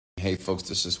Hey folks,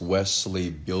 this is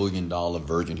Wesley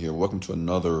Virgin here. Welcome to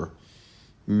another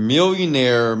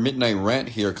Millionaire Midnight rant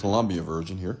here, Columbia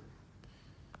Virgin here.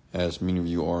 As many of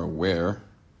you are aware,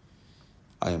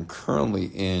 I am currently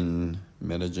in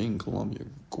Medellin, Colombia.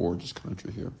 Gorgeous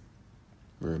country here.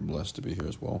 Very blessed to be here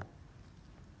as well.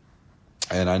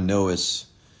 And I know it's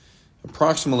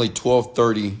approximately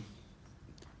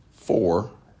 12:34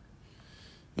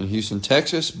 in Houston,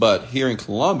 Texas, but here in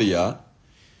Colombia,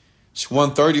 it's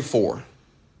 1:34.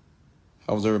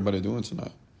 How's everybody doing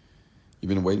tonight? You've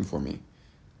been waiting for me.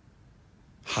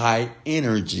 High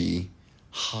energy,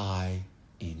 high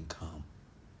income.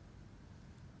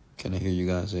 Can I hear you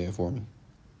guys say it for me?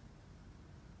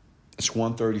 It's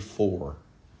 1:34,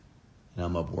 and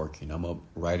I'm up working. I'm up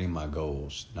writing my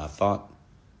goals. And I thought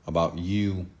about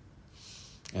you,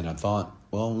 and I thought,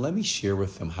 well, let me share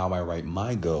with them how I write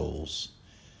my goals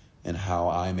and how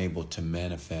I'm able to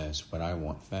manifest what I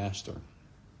want faster.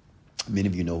 Many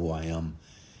of you know who I am.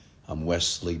 I'm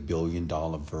Wesley Virgin,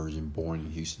 born in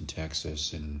Houston,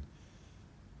 Texas, and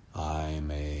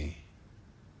I'm a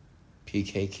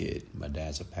PK kid. My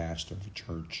dad's a pastor of a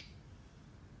church.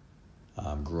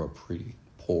 Grew up pretty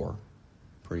poor,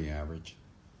 pretty average.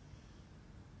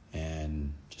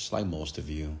 And just like most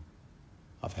of you,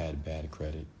 I've had bad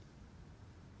credit.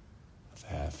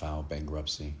 I've filed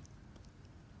bankruptcy.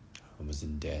 I was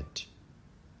in debt.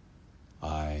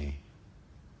 I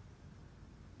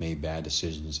made bad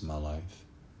decisions in my life.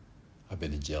 I've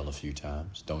been in jail a few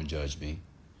times. Don't judge me.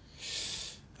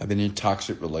 I've been in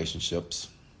toxic relationships.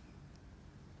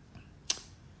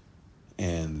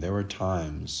 And there were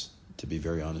times, to be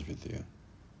very honest with you,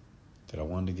 that I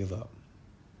wanted to give up.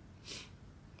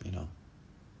 You know,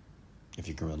 if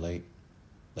you can relate,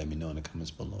 let me know in the comments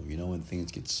below. You know, when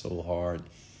things get so hard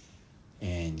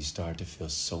and you start to feel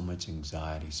so much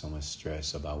anxiety, so much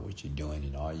stress about what you're doing,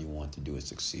 and all you want to do is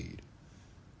succeed.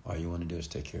 All you want to do is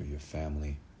take care of your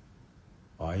family.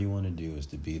 All you want to do is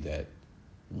to be that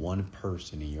one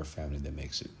person in your family that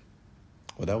makes it.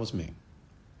 Well, that was me.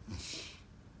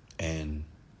 And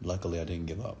luckily, I didn't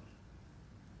give up.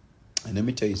 And let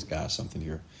me tell you guys something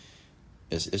here.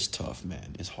 It's tough,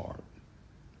 man. It's hard.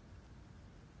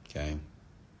 Okay?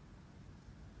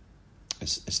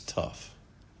 It's tough.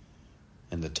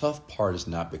 And the tough part is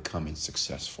not becoming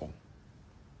successful.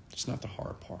 It's not the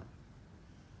hard part.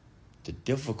 The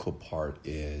difficult part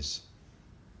is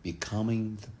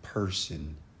becoming the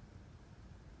person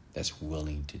that's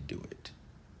willing to do it.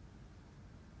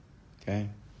 Okay?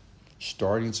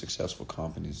 Starting successful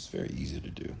companies is very easy to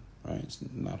do, right? It's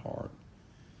not hard.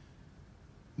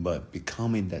 But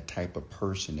becoming that type of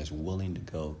person that's willing to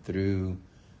go through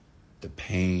the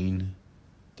pain,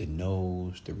 the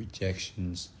no's, the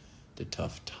rejections, the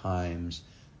tough times,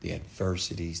 the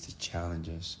adversities, the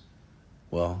challenges,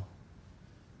 well,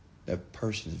 that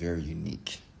person is very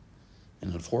unique.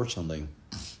 And unfortunately,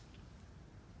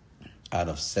 out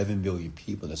of 7 billion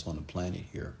people that's on the planet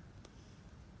here,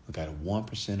 we got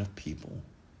 1% of people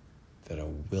that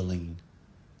are willing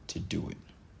to do it,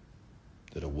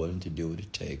 that are willing to do what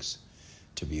it takes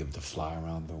to be able to fly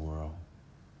around the world,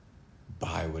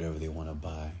 buy whatever they want to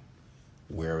buy,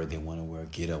 wear what they want to wear,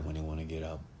 get up when they want to get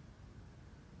up,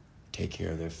 take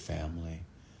care of their family,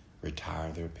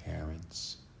 retire their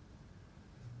parents,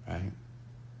 right?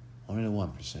 Only the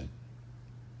 1%.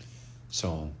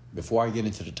 So before I get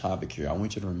into the topic here, I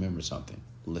want you to remember something.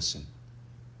 Listen,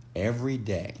 every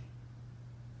day,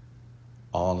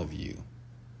 all of you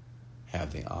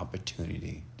have the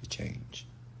opportunity to change.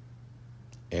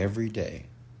 Every day,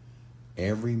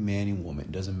 every man and woman,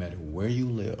 it doesn't matter where you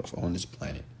live on this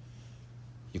planet.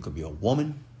 You could be a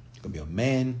woman, you could be a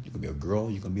man, you could be a girl,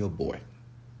 you could be a boy.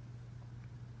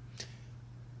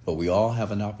 But we all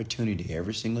have an opportunity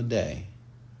every single day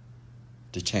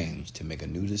to change, to make a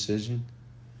new decision,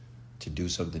 to do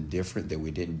something different that we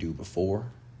didn't do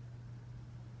before.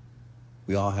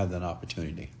 We all have that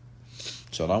opportunity.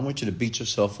 So I don't want you to beat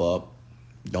yourself up.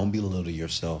 Don't belittle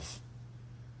yourself.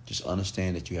 Just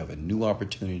understand that you have a new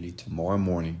opportunity tomorrow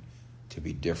morning to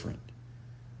be different,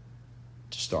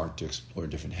 to start to explore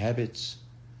different habits,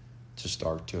 to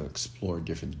start to explore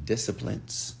different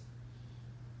disciplines,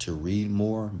 to read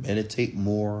more, meditate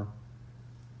more,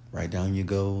 write down your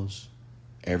goals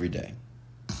every day.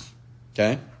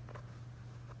 Okay?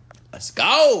 Let's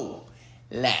go.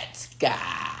 Let's go.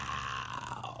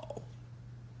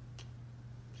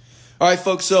 All right,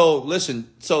 folks. So listen.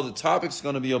 So the topic's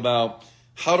going to be about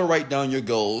how to write down your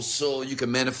goals so you can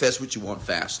manifest what you want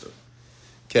faster.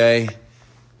 Okay?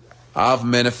 I've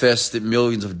manifested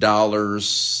millions of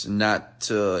dollars, not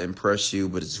to impress you,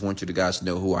 but I just want you guys to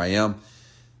know who I am.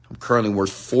 I'm currently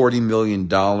worth $40 million.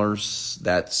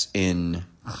 That's in,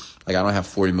 like, I don't have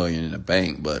 $40 million in the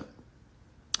bank, but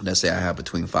let's say I have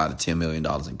between $5 to $10 million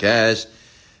in cash.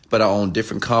 But I own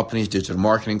different companies, digital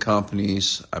marketing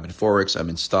companies. I'm in Forex. I'm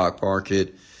in stock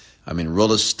market. I'm in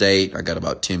real estate. I got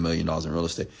about $10 million in real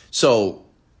estate. So,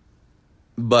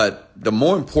 but the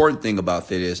more important thing about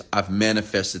that is I've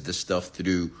manifested this stuff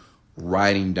through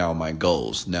writing down my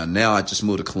goals. Now I just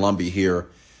moved to Colombia here.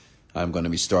 I'm going to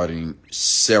be starting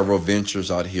several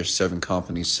ventures out here, 7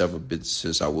 companies, several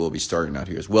businesses I will be starting out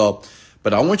here as well.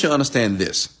 But I want you to understand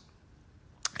this.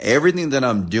 Everything that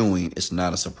I'm doing is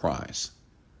not a surprise.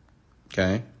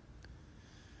 Okay?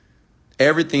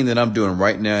 Everything that I'm doing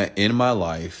right now in my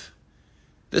life,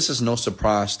 this is no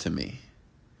surprise to me.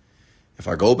 If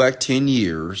I go back 10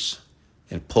 years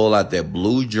and pull out that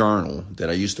blue journal that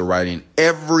I used to write in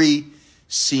every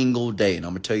single day, and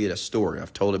I'm going to tell you that story.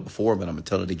 I've told it before, but I'm going to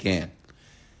tell it again.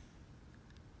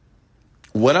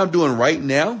 What I'm doing right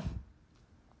now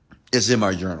is in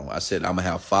my journal. I said I'm going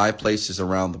to have 5 places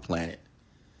around the planet.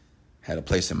 Had a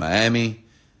place in Miami,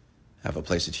 I have a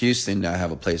place in Houston, now I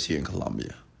have a place here in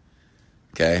Colombia.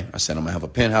 Okay, I said I'm gonna have a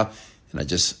penthouse, and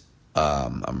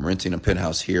I'm renting a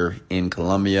penthouse here in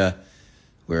Colombia.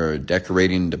 We're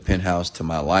decorating the penthouse to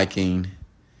my liking.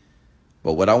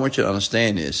 But what I want you to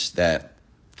understand is that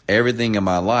everything in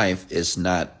my life is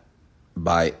not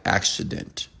by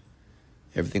accident.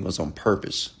 Everything was on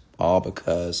purpose, all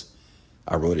because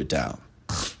I wrote it down.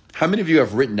 How many of you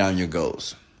have written down your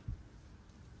goals?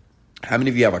 How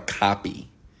many of you have a copy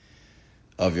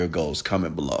of your goals?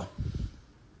 Comment below.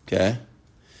 Okay.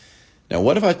 Now,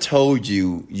 what if I told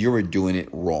you you were doing it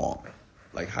wrong?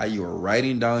 Like how you were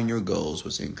writing down your goals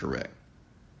was incorrect.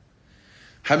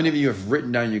 How many of you have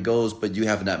written down your goals, but you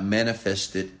have not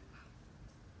manifested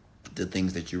the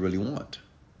things that you really want?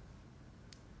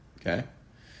 Okay.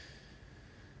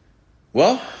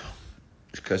 Well,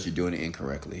 it's because you're doing it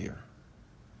incorrectly here.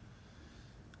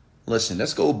 Listen,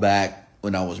 let's go back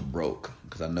when I was broke,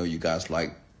 because I know you guys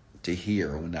like to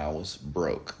hear when I was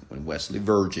broke, when Wesley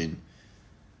Virgin,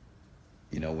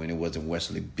 when it wasn't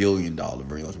Wesley $1 billion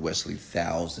Virgin, it was Wesley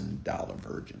 $1,000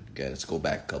 Virgin. Okay, let's go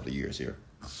back a couple of years here.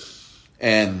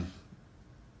 And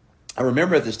I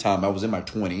remember at this time, I was in my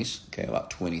 20s, okay, about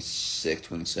 26,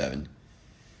 27.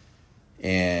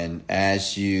 And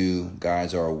as you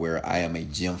guys are aware, I am a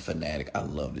gym fanatic. I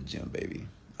love the gym, baby.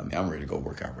 I mean, I'm ready to go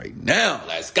work out right now.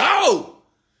 Let's go.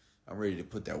 I'm ready to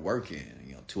put that work in,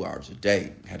 2 hours a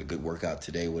day. Had a good workout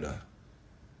today with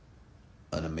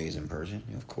an amazing person,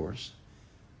 of course.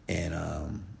 And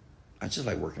I just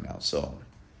like working out. So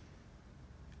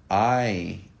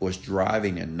I was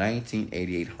driving a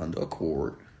 1988 Honda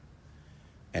Accord,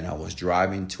 and I was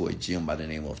driving to a gym by the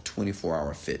name of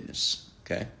 24-Hour Fitness,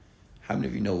 okay? How many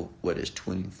of you know what is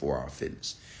 24-Hour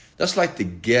Fitness? That's like the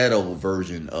ghetto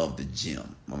version of the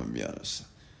gym, I'm going to be honest.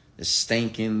 It's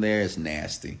stinking there. It's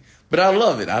nasty. But I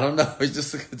love it. I don't know. It's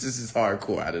just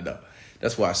hardcore. I don't know.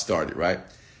 That's why I started, right?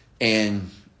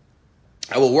 And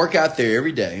I will work out there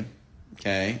every day,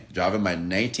 okay? Driving my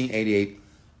 1988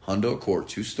 Honda Accord,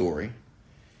 2-story.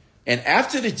 And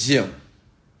after the gym,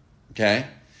 okay?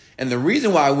 And the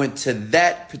reason why I went to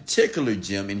that particular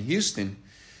gym in Houston,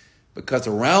 because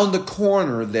around the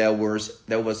corner there was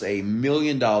a $1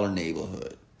 million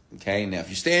neighborhood, okay? Now, if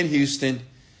you stay in Houston,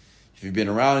 if you've been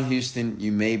around Houston,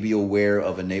 you may be aware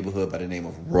of a neighborhood by the name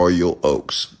of Royal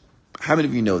Oaks. How many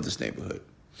of you know this neighborhood?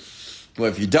 Well,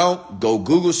 if you don't, go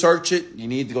Google search it. You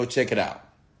need to go check it out.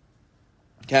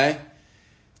 Okay?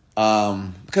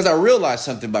 Because I realized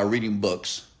something by reading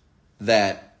books,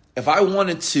 that if I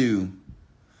wanted to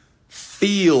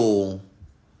feel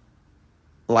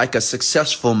like a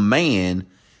successful man,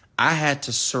 I had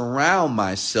to surround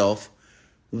myself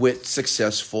with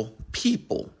successful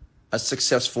people. A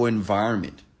successful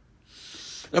environment.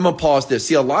 I'm going to pause there.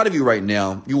 See, a lot of you right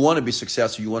now, you want to be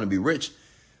successful, you want to be rich,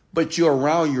 but you're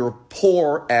around your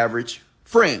poor, average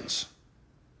friends.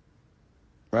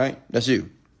 Right? That's you.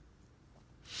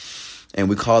 And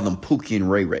we call them Pookie and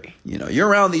Ray Ray. You're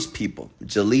around these people,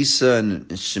 Jaleesa and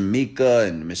Shamika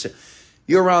and Michelle.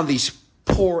 You're around these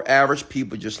poor, average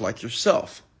people just like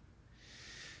yourself.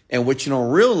 And what you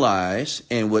don't realize,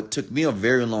 and what took me a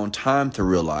very long time to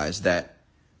realize, that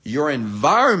your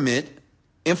environment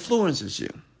influences you.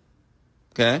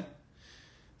 Okay? I'll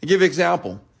give you an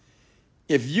example.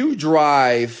 If you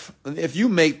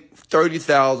make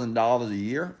 $30,000 a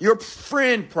year, your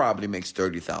friend probably makes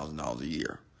 $30,000 a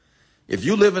year. If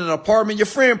you live in an apartment, your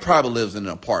friend probably lives in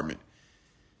an apartment.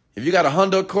 If you got a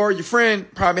Honda Accord, your friend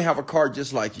probably have a car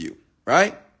just like you,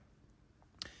 right?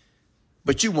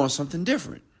 But you want something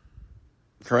different,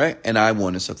 correct? And I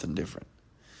wanted something different.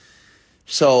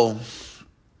 So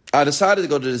I decided to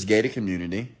go to this gated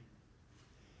community.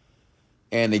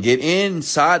 And to get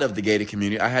inside of the gated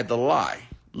community, I had to lie.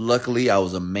 Luckily, I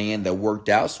was a man that worked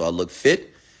out, so I looked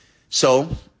fit. So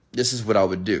this is what I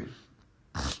would do.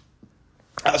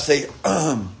 I would say,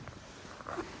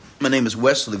 my name is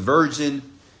Wesley Virgin,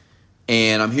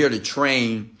 and I'm here to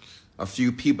train a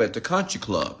few people at the country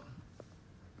club.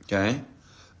 Okay?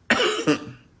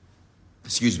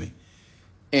 Excuse me.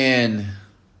 And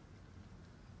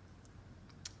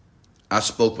I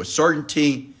spoke with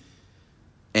certainty,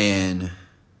 and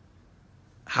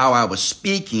how I was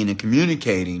speaking and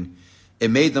communicating,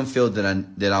 it made them feel that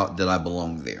I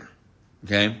belong there.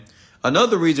 Okay.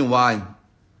 Another reason why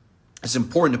it's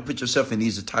important to put yourself in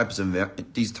these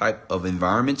type of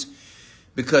environments,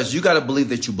 because you got to believe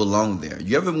that you belong there.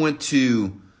 You ever went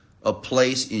to a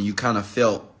place and you kind of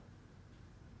felt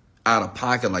out of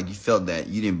pocket, like you felt that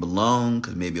you didn't belong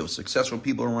because maybe it was successful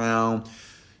people around.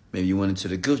 Maybe you went into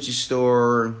the Gucci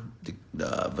store, the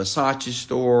Versace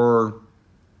store.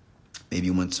 Maybe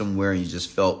you went somewhere and you just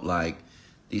felt like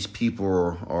these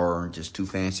people are just too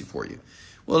fancy for you.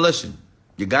 Well, listen,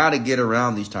 you got to get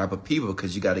around these type of people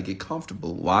because you got to get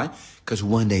comfortable. Why? Because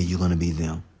one day you're going to be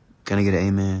them. Can I get an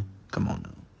amen? Come on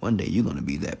now. One day you're going to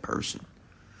be that person.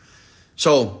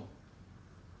 So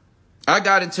I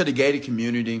got into the gated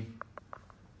community.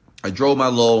 I drove my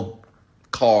little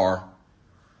car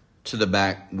to the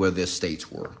back where the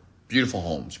estates were. Beautiful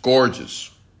homes,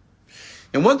 gorgeous.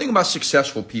 And one thing about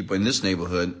successful people in this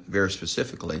neighborhood, very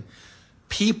specifically,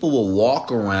 people will walk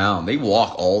around. They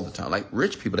walk all the time. Like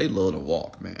rich people, they love to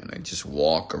walk, man. They just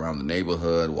walk around the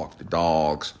neighborhood, walk the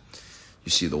dogs. You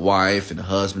see the wife and the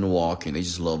husband walking. They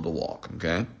just love to walk,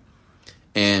 okay?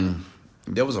 And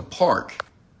there was a park.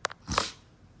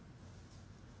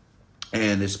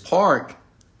 And this park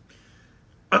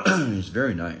is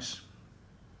very nice.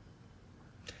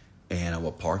 And I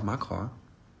would park my car.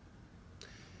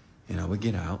 And I would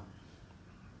get out.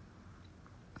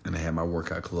 And I had my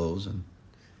workout clothes. And,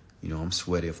 I'm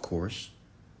sweaty, of course.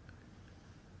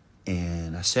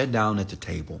 And I sat down at the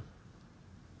table.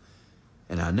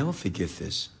 And I'll never forget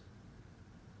this.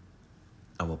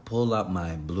 I would pull out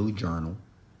my blue journal.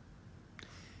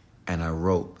 And I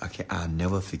wrote, I'll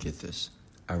never forget this.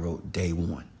 I wrote day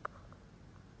 1.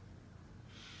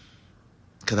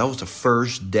 Because that was the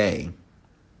first day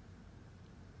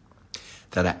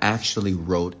that I actually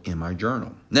wrote in my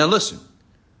journal. Now listen,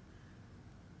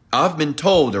 I've been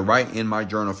told to write in my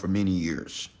journal for many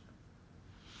years.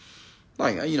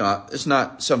 Like, it's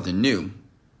not something new.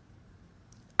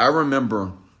 I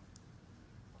remember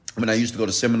when I used to go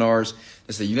to seminars,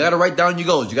 they said, you got to write down your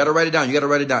goals. You got to write it down. You got to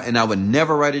write it down. And I would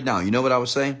never write it down. You know what I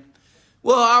was saying?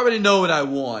 Well, I already know what I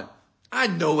want. I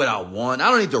know what I want. I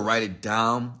don't need to write it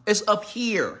down. It's up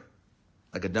here.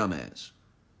 Like a dumbass.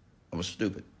 I was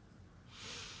stupid.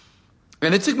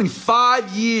 And it took me 5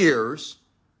 years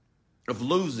of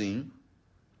losing,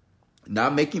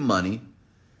 not making money,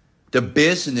 the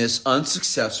business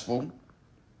unsuccessful,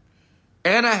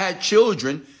 and I had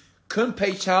children, couldn't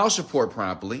pay child support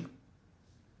properly,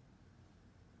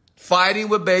 fighting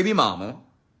with baby mama,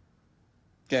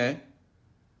 okay,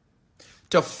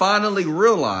 to finally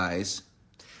realize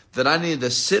that I needed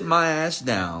to sit my ass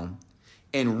down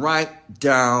and write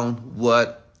down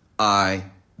what I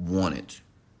wanted.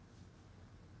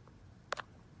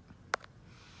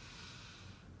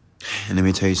 And let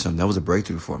me tell you something, that was a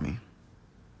breakthrough for me.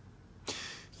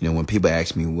 When people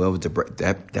ask me, what was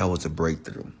that was a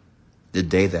breakthrough. The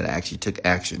day that I actually took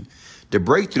action. The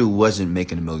breakthrough wasn't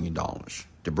making $1 million.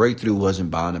 The breakthrough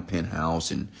wasn't buying a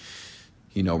penthouse and,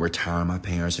 retiring my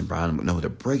parents and buying them. No, the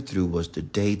breakthrough was the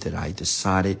day that I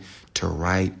decided to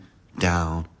write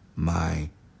down my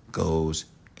goals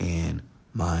and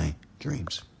my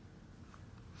dreams.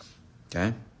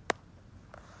 Okay?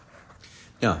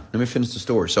 Now, let me finish the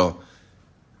story. So,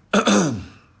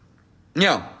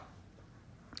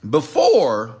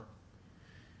 before,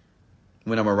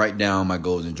 when I'm going to write down my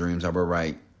goals and dreams, I will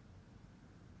write,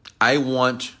 I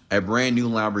want a brand new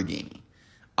Lamborghini.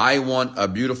 I want a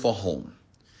beautiful home.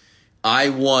 I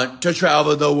want to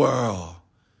travel the world.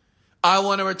 I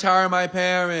want to retire my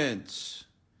parents.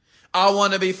 I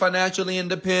want to be financially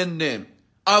independent.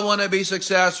 I want to be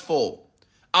successful.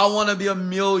 I want to be a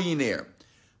millionaire.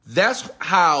 That's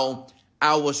how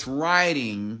I was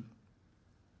writing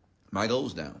my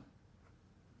goals down.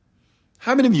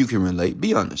 How many of you can relate?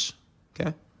 Be honest,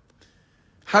 okay?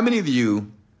 How many of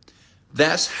you,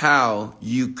 that's how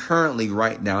you currently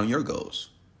write down your goals?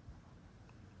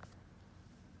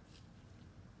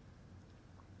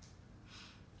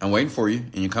 I'm waiting for you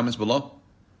in your comments below.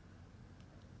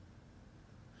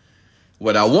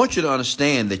 What I want you to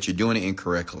understand that you're doing it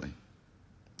incorrectly.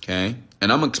 Okay?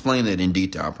 And I'm going to explain that in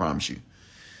detail, I promise you.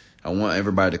 I want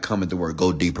everybody to comment the word,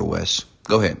 go deeper, Wes.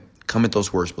 Go ahead. Comment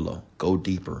those words below. Go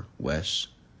deeper, Wes.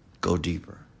 Go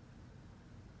deeper.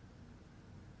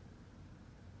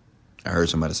 I heard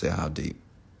somebody say, how deep?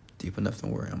 Deep enough,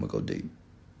 don't worry. I'm going to go deep.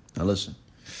 Now listen.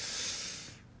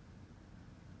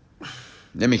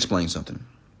 Let me explain something.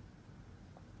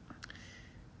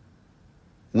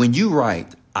 When you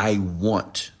write, I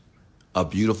want a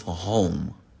beautiful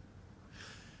home,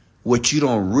 what you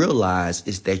don't realize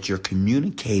is that you're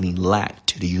communicating lack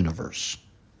to the universe.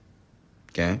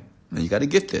 Okay? Now you got to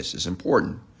get this. It's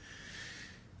important.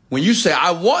 When you say,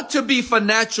 I want to be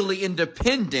financially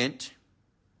independent,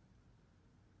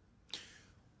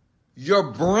 your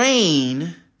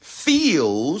brain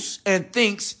feels and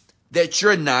thinks that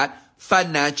you're not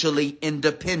financially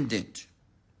independent.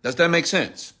 Does that make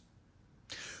sense?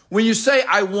 When you say,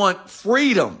 I want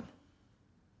freedom,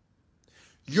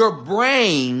 your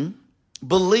brain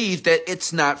believes that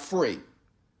it's not free.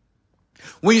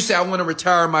 When you say, I want to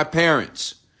retire my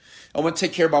parents, I want to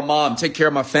take care of my mom, take care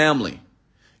of my family,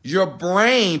 your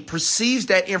brain perceives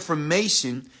that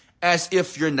information as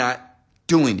if you're not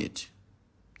doing it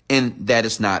and that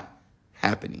it's not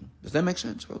happening. Does that make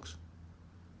sense, folks?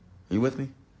 Are you with me?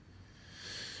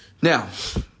 Now,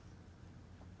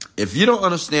 if you don't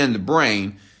understand the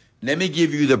brain, let me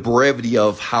give you the brevity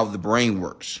of how the brain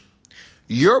works.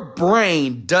 Your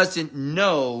brain doesn't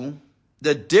know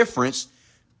the difference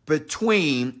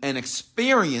between an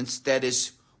experience that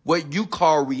is what you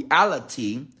call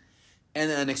reality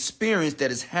and an experience that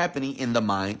is happening in the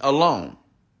mind alone.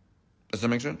 Does that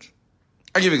make sense?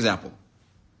 I'll give you an example.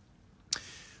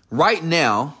 Right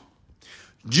now,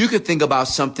 you could think about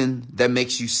something that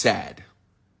makes you sad.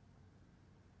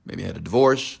 Maybe you had a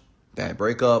divorce, bad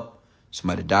breakup,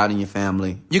 somebody died in your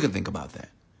family. You can think about that.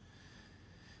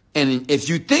 And if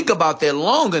you think about that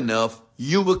long enough,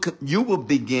 you will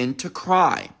begin to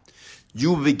cry.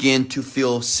 You will begin to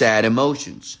feel sad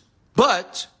emotions.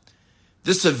 But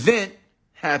this event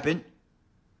happened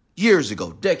years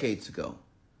ago, decades ago.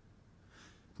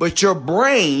 But your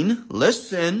brain,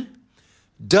 listen,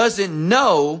 doesn't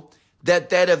know that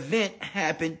that event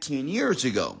happened 10 years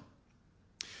ago.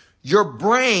 Your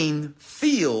brain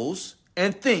feels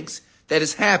and thinks that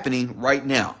it's happening right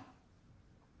now.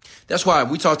 That's why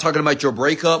we start talking about your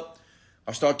breakup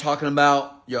or start talking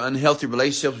about your unhealthy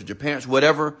relationships with your parents,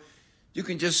 whatever. You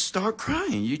can just start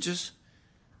crying.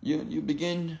 You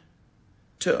begin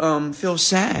to feel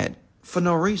sad for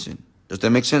no reason. Does that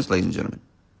make sense, ladies and gentlemen?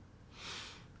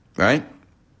 Right?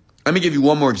 Let me give you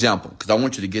one more example because I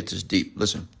want you to get this deep.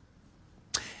 Listen.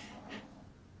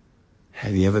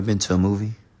 Have you ever been to a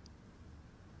movie?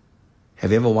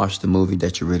 Have you ever watched a movie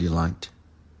that you really liked?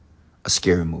 A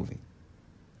scary movie.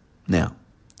 Now,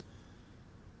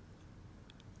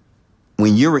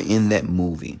 when you were in that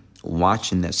movie,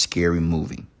 watching that scary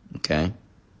movie, okay?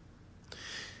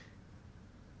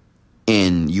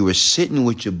 And you were sitting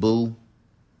with your boo,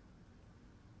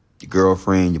 your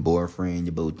girlfriend, your boyfriend,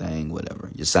 your boo thing,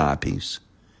 whatever, your side piece.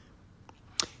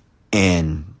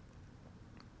 And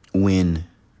when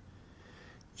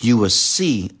you will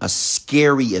see a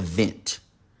scary event,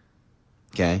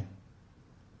 okay?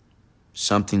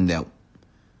 Something that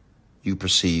you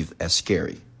perceive as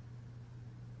scary.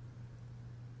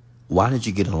 Why did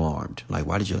you get alarmed? Like,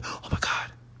 why did you, oh my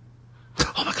God,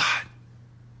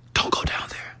 don't go down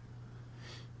there.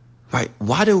 Right?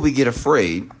 Why do we get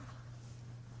afraid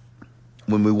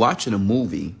when we're watching a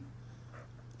movie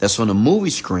that's on a movie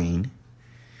screen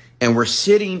and we're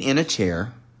sitting in a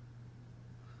chair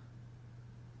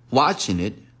watching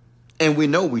it and we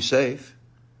know we're safe?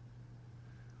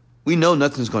 We know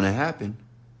nothing's going to happen.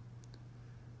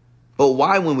 But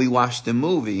why, when we watch the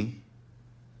movie,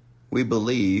 we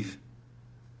believe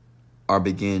or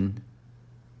begin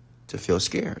to feel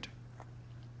scared?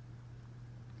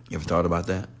 You ever thought about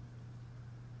that?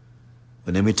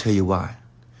 But let me tell you why.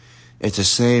 It's the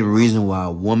same reason why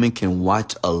a woman can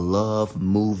watch a love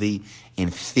movie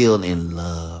and feel in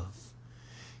love.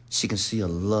 She can see a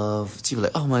love. She be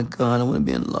like, oh my God, I want to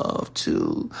be in love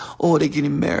too. Oh, they're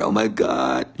getting married. Oh my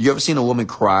God. You ever seen a woman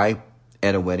cry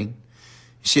at a wedding?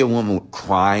 You see a woman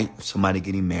cry, somebody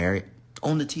getting married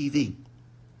on the TV.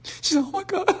 She's like, oh my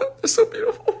God, that's so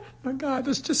beautiful. Oh my God,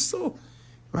 that's just so,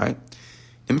 right?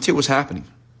 Let me tell you what's happening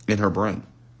in her brain.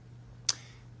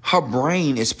 Her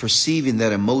brain is perceiving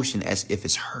that emotion as if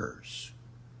it's hers.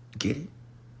 Get it?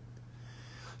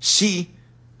 She,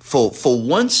 for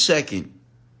 1 second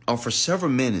or for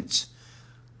several minutes,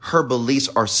 her beliefs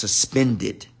are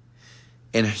suspended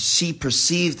and she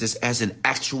perceives this as an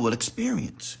actual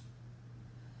experience.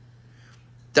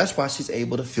 That's why she's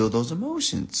able to feel those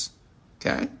emotions.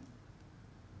 Okay?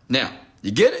 Now,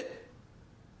 you get it?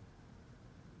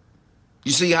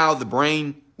 You see how the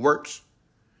brain works?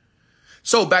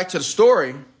 So back to the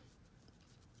story.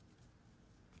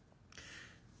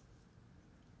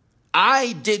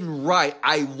 I didn't write,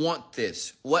 I want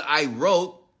this. What I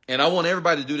wrote, and I want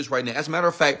everybody to do this right now. As a matter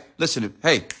of fact, listen,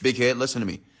 hey, big head, listen to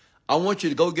me. I want you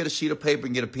to go get a sheet of paper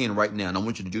and get a pen right now, and I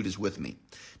want you to do this with me.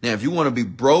 Now, if you want to be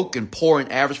broke and poor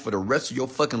and average for the rest of your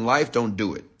fucking life, don't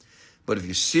do it. But if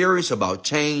you're serious about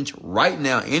change right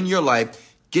now in your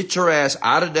life, get your ass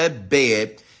out of that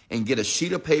bed and get a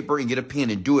sheet of paper and get a pen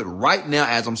and do it right now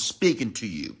as I'm speaking to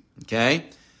you, okay?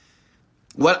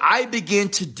 What I began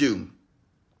to do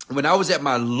when I was at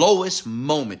my lowest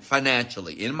moment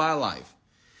financially in my life,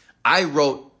 I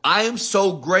wrote, I am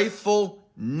so grateful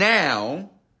now.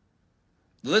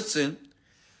 Listen,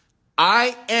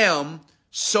 I am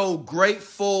so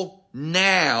grateful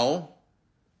now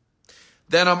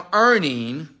that I'm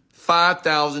earning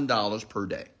 $5,000 per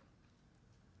day.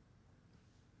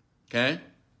 Okay?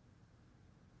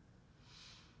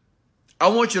 I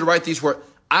want you to write these words.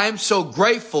 I'm so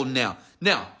grateful now.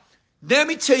 Now, let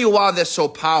me tell you why that's so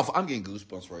powerful. I'm getting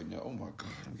goosebumps right now. Oh, my God.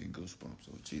 I'm getting goosebumps.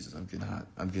 Oh, Jesus. I'm getting hot.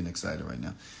 I'm getting excited right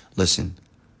now. Listen,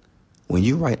 when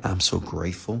you write, I'm so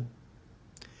grateful,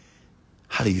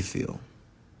 how do you feel?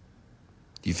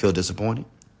 Do you feel disappointed?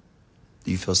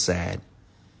 Do you feel sad?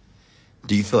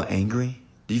 Do you feel angry?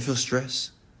 Do you feel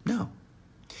stressed? No.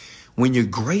 When you're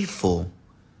grateful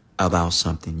about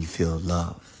something, you feel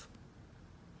love.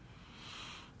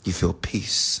 You feel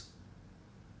peace.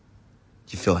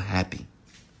 You feel happy.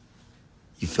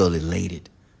 You feel elated.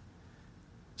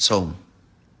 So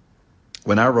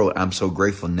when I wrote, I'm so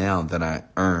grateful now that I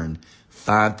earn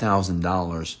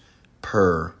 $5,000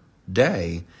 per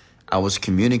day, I was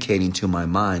communicating to my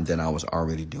mind that I was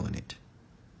already doing it.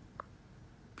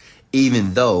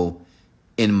 Even though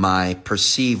in my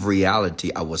perceived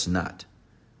reality, I was not.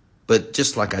 But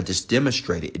just like I just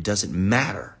demonstrated, it doesn't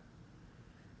matter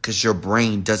because your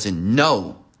brain doesn't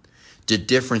know the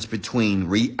difference between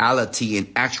reality and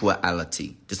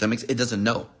actuality. Does that make sense? It doesn't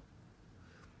know.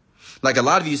 Like a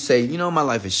lot of you say, you know, my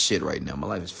life is shit right now. My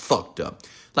life is fucked up.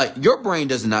 Like your brain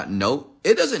does not know.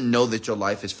 It doesn't know that your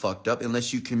life is fucked up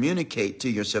unless you communicate to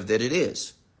yourself that it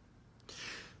is.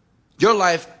 Your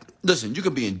life, listen, you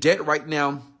could be in debt right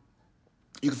now.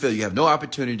 You can feel you have no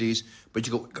opportunities, but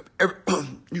you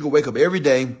can wake up every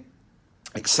day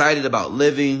excited about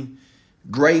living,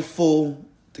 grateful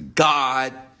to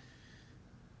God,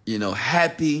 you know,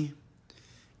 happy,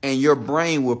 and your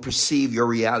brain will perceive your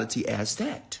reality as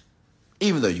that.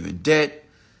 Even though you're in debt,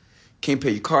 can't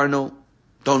pay your car note,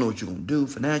 don't know what you're going to do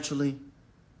financially,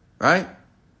 right?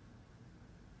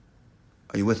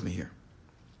 Are you with me here?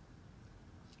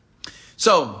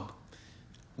 So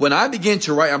when I begin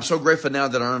to write, I'm so grateful now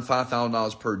that I earn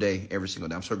 $5,000 per day every single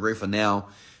day. I'm so grateful now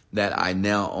that I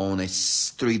now own a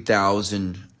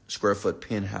 3,000 square foot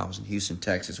penthouse in Houston,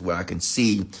 Texas, where I can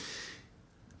see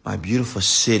my beautiful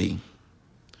city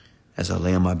as I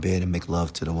lay on my bed and make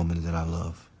love to the woman that I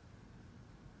love.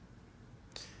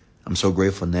 I'm so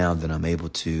grateful now that I'm able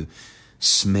to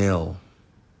smell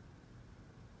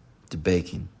the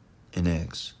bacon and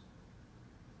eggs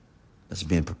that's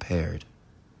being prepared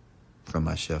from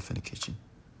my chef in the kitchen.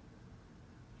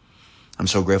 I'm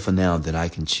so grateful now that I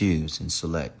can choose and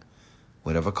select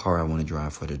whatever car I want to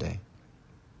drive for today.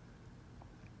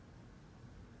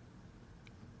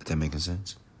 Is that making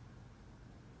sense?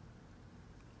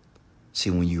 See,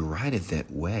 when you write it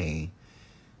that way,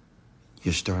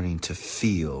 you're starting to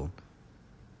feel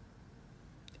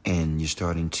and you're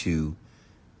starting to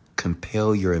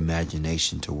compel your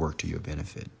imagination to work to your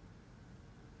benefit.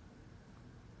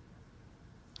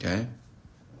 Okay?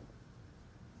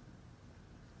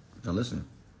 Now listen,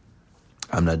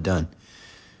 I'm not done.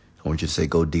 I want you to say,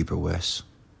 go deeper, Wes.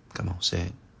 Come on, say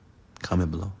it. Comment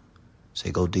below.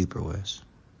 Say, go deeper, Wes.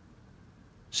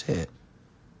 Say it.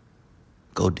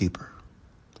 Go deeper.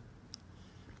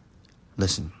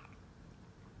 Listen,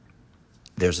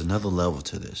 there's another level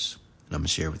to this, and I'm going to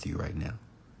share with you right now.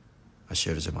 I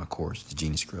share this in my course, the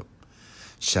Genie Script.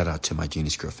 Shout out to my Genie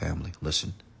Script family.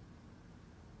 Listen.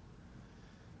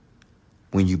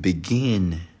 When you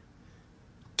begin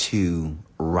to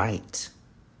write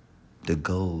the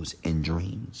goals and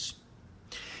dreams,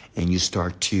 and you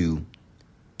start to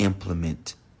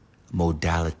implement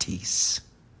modalities,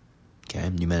 okay?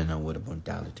 You may not know what a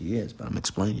modality is, but I'm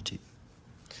explaining it to you.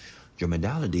 Your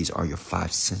modalities are your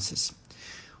five senses.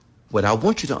 What I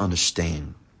want you to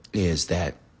understand is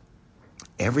that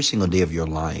every single day of your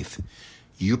life,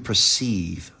 you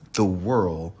perceive the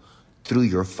world through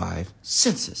your five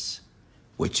senses.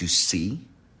 What you see,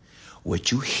 what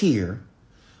you hear,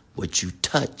 what you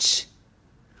touch,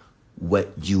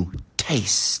 what you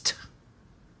taste.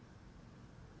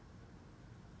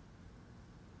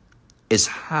 Is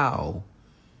how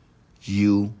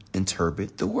you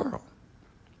interpret the world.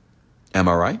 Am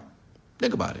I right?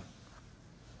 Think about it.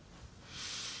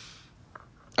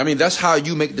 I mean, that's how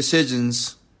you make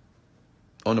decisions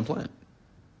on the planet.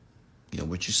 You know,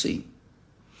 what you see.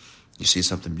 You see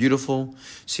something beautiful,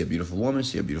 see a beautiful woman,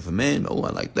 see a beautiful man. Oh, I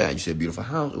like that. You see a beautiful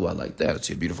house. Oh, I like that. I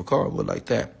see a beautiful car. Oh, I like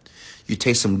that. You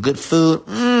taste some good food.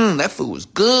 That food was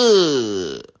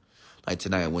good. Like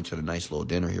tonight, I went to a nice little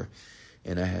dinner here,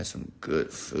 and I had some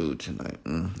good food tonight.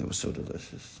 It was so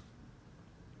delicious.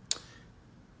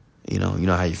 You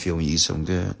know how you feel when you eat something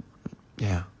good?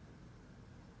 Yeah.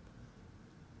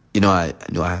 You know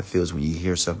how it feels when you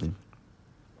hear something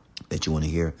that you want to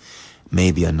hear.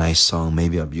 Maybe a nice song,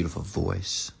 maybe a beautiful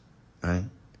voice, right?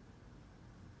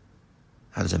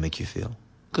 How does that make you feel?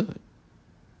 Good,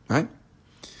 right?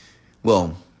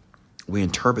 Well, we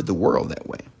interpret the world that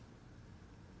way.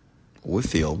 What we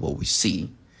feel, what we see,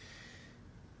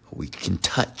 what we can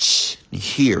touch and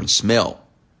hear and smell.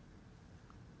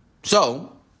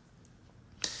 So,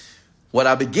 what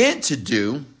I began to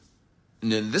do,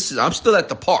 and I'm still at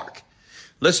the park.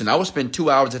 Listen, I would spend 2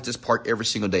 hours at this park every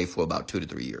single day for about 2 to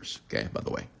 3 years. Okay, by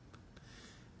the way.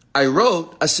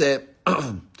 I said,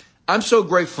 I'm so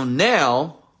grateful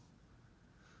now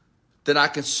that I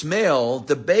can smell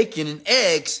the bacon and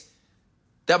eggs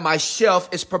that my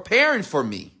chef is preparing for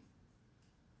me.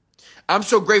 I'm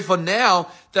so grateful now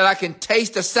that I can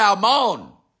taste the salmon,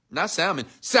 not salmon,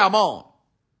 salmon,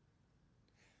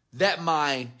 that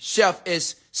my chef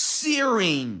is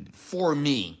searing for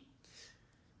me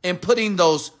and putting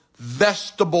those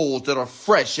vegetables that are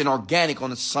fresh and organic on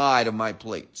the side of my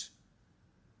plate.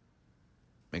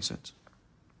 Makes sense?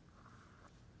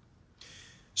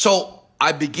 So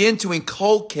I begin to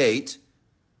inculcate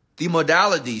the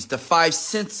modalities, the five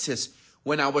senses,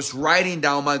 when I was writing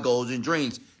down my goals and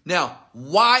dreams. Now,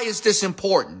 why is this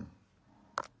important?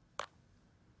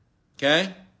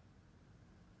 Okay?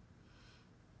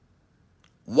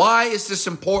 Why is this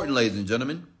important, ladies and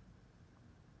gentlemen?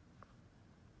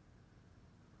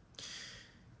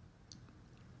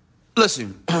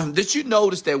 Listen, did you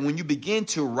notice that when you begin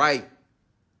to write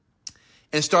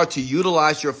and start to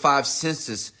utilize your five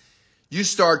senses, you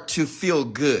start to feel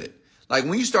good? Like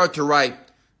when you start to write,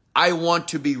 I want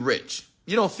to be rich,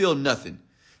 you don't feel nothing.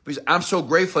 Because I'm so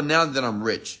grateful now that I'm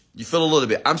rich. You feel a little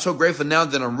bit. I'm so grateful now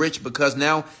that I'm rich because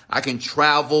now I can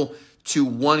travel to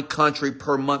one country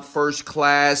per month, first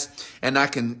class, and I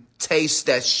can taste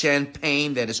that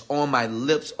champagne that is on my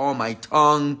lips, on my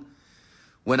tongue,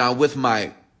 when I'm with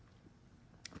my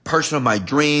person of my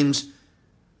dreams.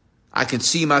 I can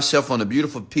see myself on a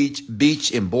beautiful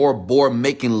beach in Bora Bora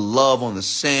making love on the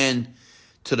sand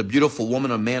to the beautiful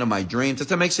woman or man of my dreams. Does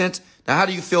that make sense? Now, how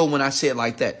do you feel when I say it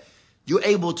like that? You're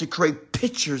able to create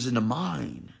pictures in the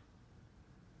mind.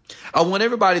 I want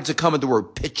everybody to come at the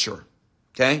word picture.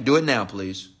 Okay? Do it now,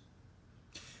 please.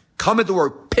 Come at the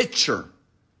word picture.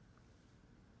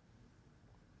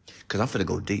 Because I'm finna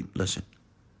go deep. Listen.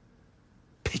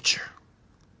 Picture.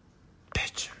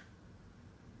 Picture.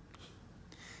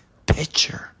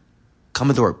 Picture. Come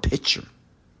at the word picture.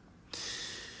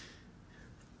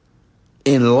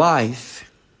 In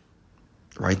life,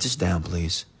 write this down,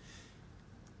 please.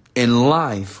 In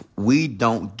life, we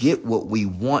don't get what we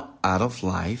want out of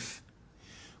life.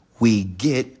 We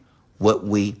get what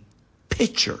we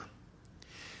picture.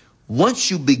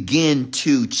 Once you begin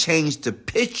to change the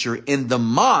picture in the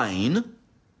mind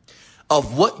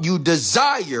of what you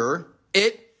desire,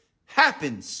 it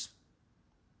happens.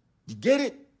 You get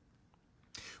it?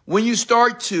 When you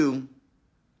start to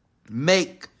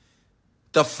make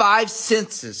the five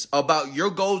senses about your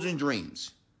goals and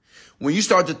dreams, when you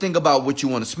start to think about what you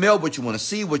want to smell, what you want to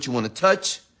see, what you want to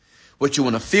touch, what you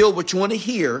want to feel, what you want to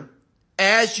hear,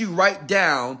 as you write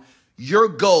down your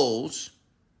goals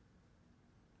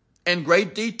in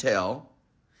great detail,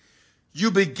 you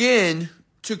begin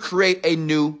to create a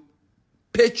new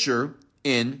picture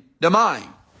in the mind.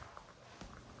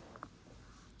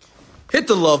 Hit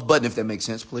the love button if that makes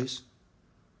sense, please.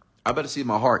 I better see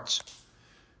my hearts.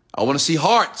 I want to see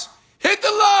hearts. Hit the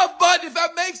love button if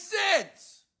that makes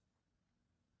sense.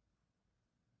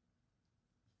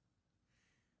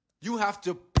 You have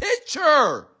to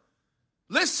picture.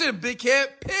 Listen, big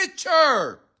head,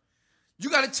 picture. You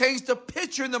got to change the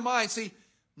picture in the mind. See,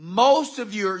 most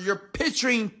of you're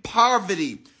picturing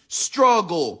poverty,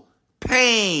 struggle,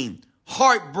 pain,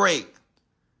 heartbreak.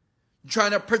 You're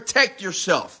trying to protect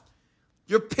yourself.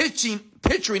 You're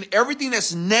picturing everything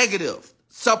that's negative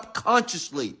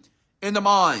subconsciously in the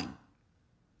mind.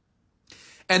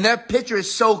 And that picture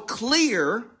is so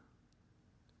clear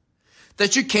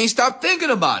that you can't stop thinking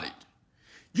about it.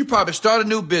 You probably start a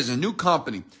new business, new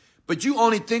company, but you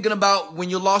only thinking about when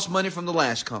you lost money from the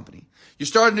last company. You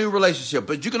start a new relationship,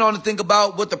 but you can only think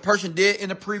about what the person did in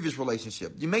the previous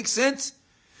relationship. You make sense?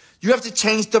 You have to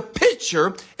change the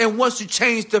picture. And once you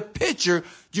change the picture,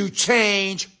 you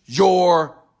change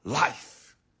your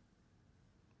life.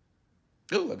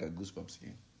 Oh, I got goosebumps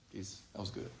again. Jeez, that was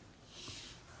good.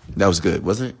 That was good,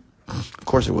 wasn't it? Of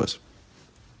course it was.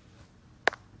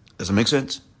 Does it make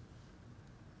sense?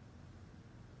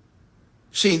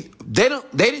 See, they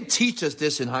didn't teach us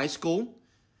this in high school.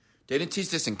 They didn't teach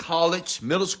this in college,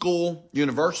 middle school,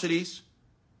 universities.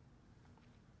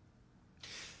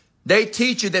 They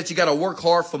teach you that you got to work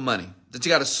hard for money, that you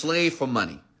got to slave for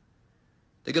money.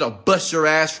 They're going to bust your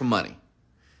ass for money.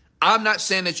 I'm not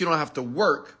saying that you don't have to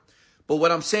work, but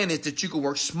what I'm saying is that you can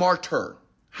work smarter.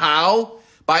 How?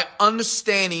 By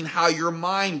understanding how your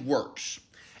mind works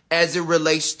as it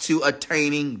relates to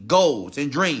attaining goals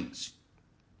and dreams.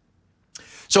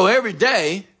 So every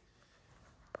day,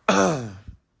 I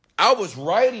was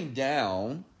writing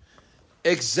down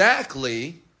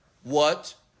exactly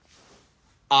what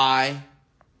I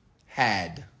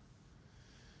had.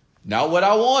 Not what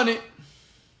I wanted.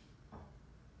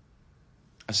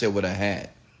 I said what I had.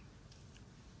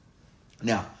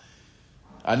 Now,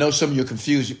 I know some of you are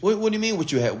confused. What do you mean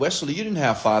what you had? Wesley, you didn't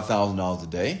have $5,000 a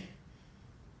day.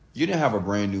 You didn't have a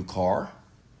brand new car.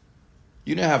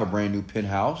 You didn't have a brand new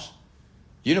penthouse.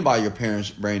 You didn't buy your parents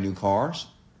brand new cars.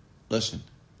 Listen.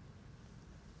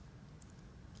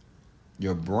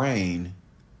 Your brain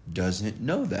doesn't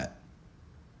know that.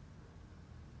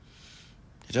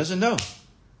 It doesn't know.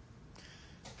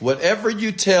 Whatever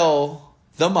you tell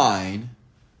the mind,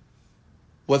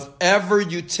 whatever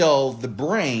you tell the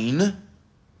brain,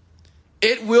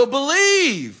 it will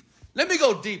believe. Let me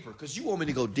go deeper, because you want me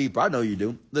to go deeper. I know you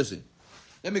do. Listen,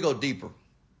 let me go deeper.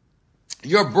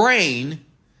 Your brain,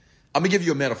 I'm going to give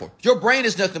you a metaphor. Your brain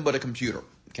is nothing but a computer,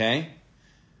 okay?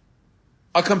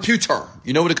 A computer.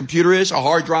 You know what a computer is? A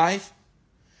hard drive?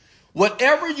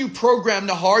 Whatever you program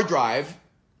the hard drive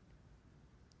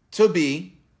to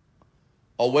be,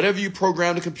 or whatever you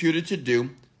program the computer to do,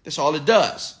 that's all it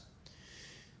does.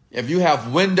 If you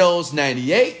have Windows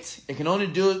 98, it can only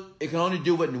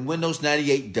do what Windows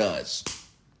 98 does.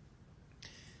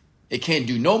 It can't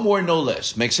do no more, no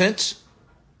less. Make sense?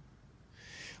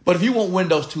 But if you want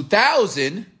Windows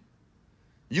 2000,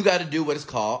 you got to do what is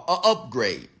called an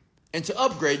upgrade. And to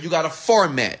upgrade, you got to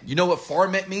format. You know what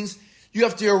format means? You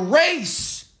have to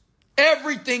erase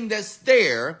everything that's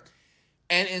there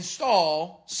and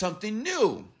install something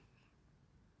new.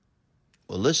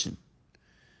 Well, listen.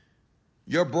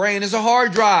 Your brain is a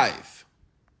hard drive.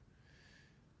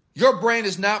 Your brain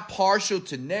is not partial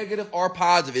to negative or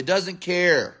positive. It doesn't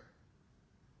care.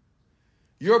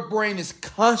 Your brain is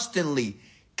constantly,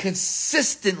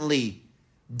 consistently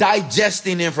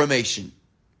digesting information.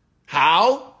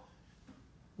 How?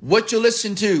 What you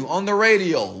listen to on the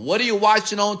radio. What are you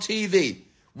watching on TV?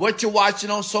 What you're watching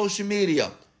on social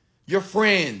media. Your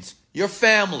friends, your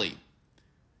family,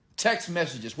 text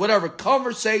messages, whatever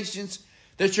conversations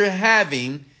that you're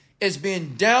having is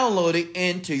being downloaded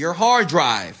into your hard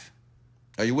drive.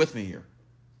 Are you with me here?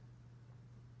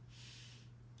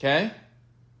 Okay?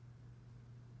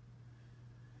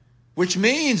 Which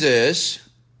means is,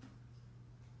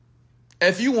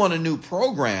 if you want a new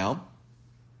program,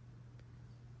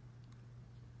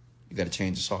 you got to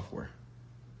change the software.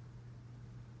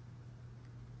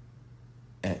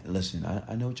 And listen,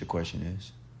 I know what your question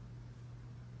is.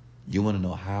 You want to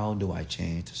know, how do I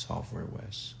change the software,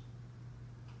 Wes?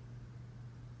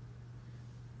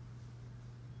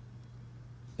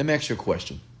 Let me ask you a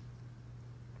question.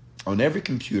 On every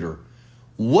computer,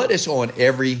 what is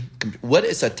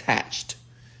attached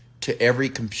to every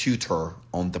computer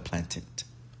on the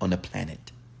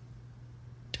planet?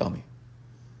 Tell me.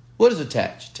 What is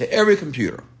attached to every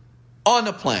computer on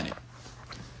the planet?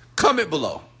 Comment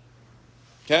below.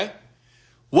 Okay?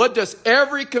 What does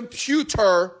every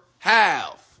computer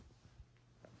have?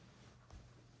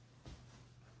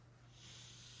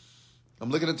 I'm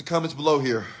looking at the comments below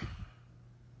here.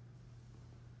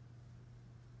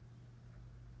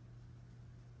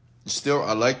 Still,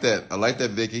 I like that. I like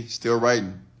that, Vicky. Still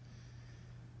writing.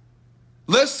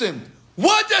 Listen,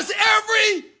 what does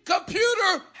every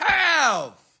computer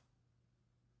have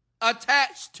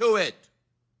attached to it?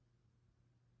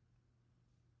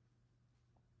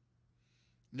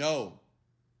 No.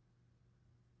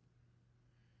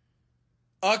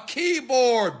 A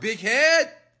keyboard, big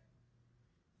head.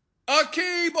 A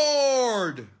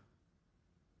keyboard.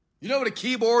 You know what a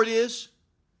keyboard is?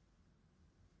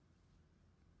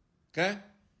 Okay?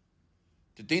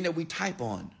 The thing that we type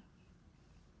on.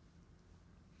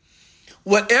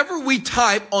 Whatever we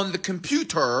type on the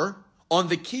computer, on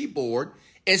the keyboard,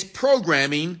 is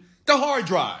programming the hard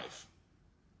drive.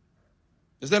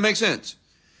 Does that make sense?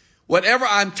 Whatever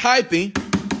I'm typing,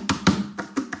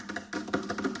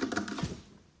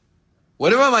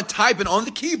 whatever I'm typing on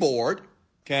the keyboard,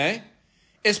 okay,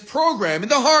 is programming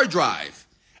the hard drive.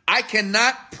 I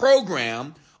cannot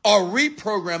program or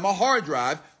reprogram a hard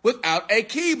drive without a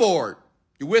keyboard.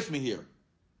 You with me here?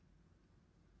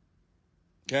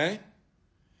 Okay?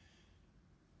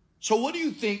 So what do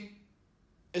you think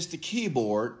is the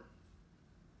keyboard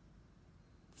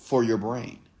for your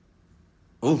brain?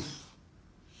 Oof.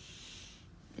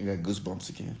 I got goosebumps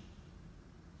again.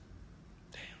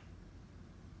 Damn.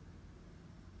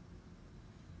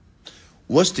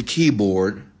 What's the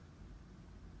keyboard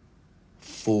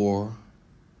for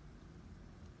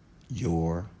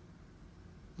your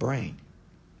brain?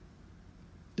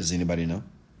 Does anybody know?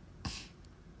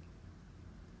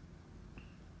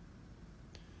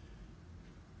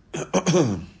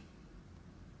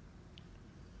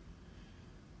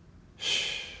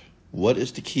 What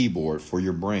is the keyboard for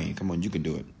your brain? Come on, you can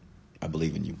do it. I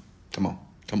believe in you. Come on,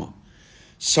 come on.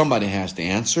 Somebody has to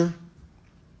answer.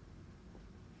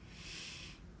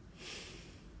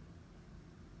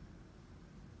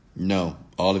 No,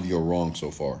 all of you are wrong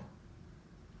so far.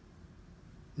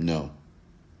 No.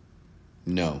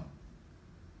 No.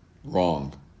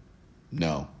 Wrong.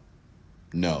 No.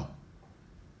 No.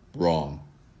 Wrong.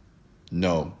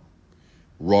 No.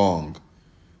 Wrong.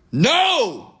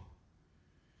 No!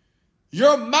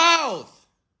 Your mouth.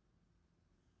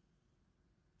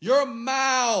 Your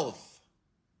mouth.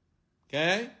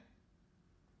 Okay?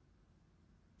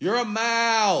 Your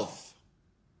mouth.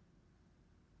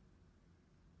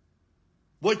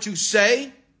 What you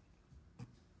say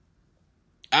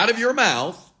out of your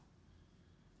mouth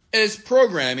is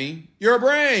programming your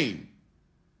brain.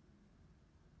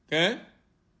 Okay?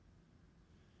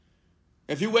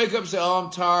 If you wake up and say, oh, I'm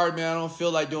tired, man, I don't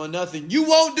feel like doing nothing, you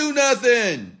won't do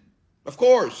nothing. Of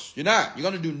course, you're not. You're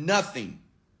going to do nothing.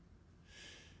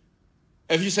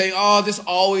 If you say, oh, this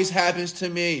always happens to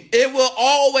me, it will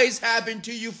always happen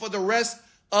to you for the rest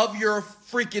of your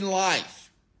freaking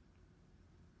life.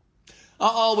 I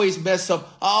always mess up.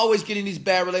 I always get in these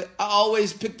bad relationships. I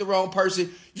always pick the wrong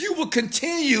person. You will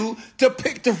continue to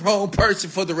pick the wrong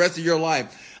person for the rest of your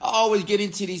life. I always get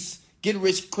into these get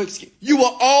rich quick schemes. You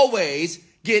will always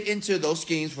get into those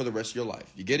schemes for the rest of your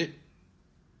life. You get it?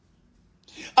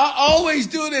 I always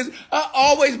do this. I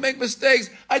always make mistakes.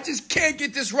 I just can't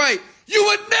get this right. You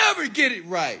would never get it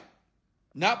right.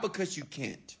 Not because you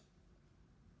can't.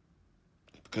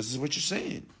 Because it's what you're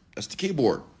saying. That's the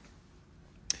keyboard.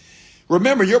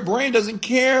 Remember, your brain doesn't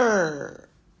care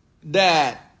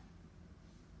that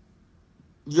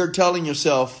you're telling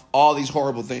yourself all these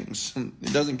horrible things.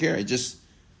 It doesn't care. It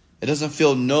doesn't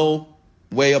feel no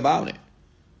way about it.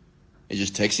 It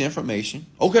just takes the information.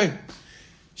 Okay.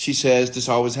 She says this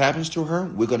always happens to her.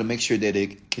 We're going to make sure that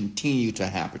it continue to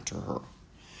happen to her.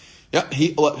 Yep.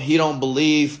 He don't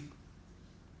believe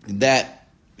that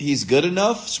he's good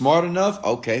enough, smart enough.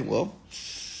 Okay, well,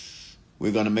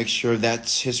 we're going to make sure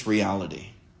that's his reality.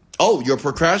 Oh, you're a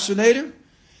procrastinator?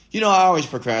 You know, I always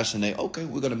procrastinate. Okay,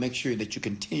 we're going to make sure that you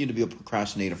continue to be a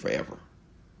procrastinator forever.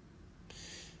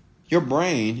 Your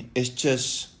brain is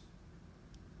just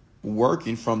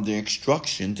working from the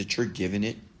instruction that you're giving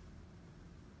it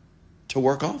to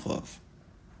work off of.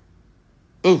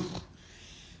 Ooh.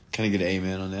 Can I get an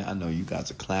amen on that? I know you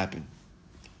guys are clapping.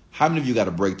 How many of you got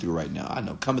a breakthrough right now? I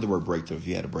know. Come to the word breakthrough if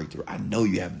you had a breakthrough. I know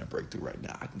you're having a breakthrough right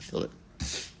now. I can feel it.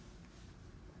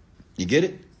 You get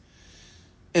it?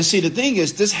 And see, the thing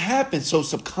is, this happens so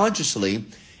subconsciously.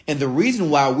 And the reason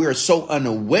why we're so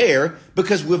unaware,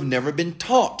 because we've never been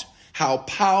taught how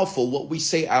powerful what we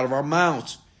say out of our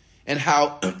mouths and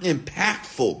how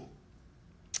impactful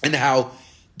and how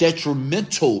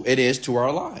detrimental it is to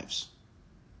our lives.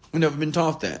 We've never been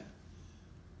taught that.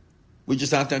 We're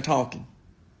just out there talking.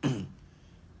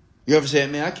 You ever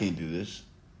said, man, I can't do this.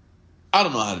 I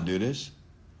don't know how to do this.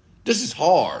 This is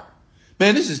hard.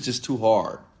 Man, this is just too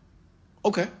hard.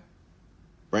 Okay.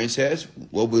 Brain says,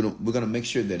 well, we're going to make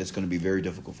sure that it's going to be very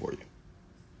difficult for you.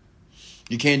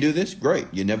 You can't do this? Great.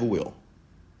 You never will.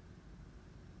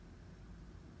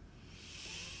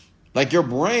 Like your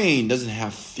brain doesn't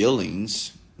have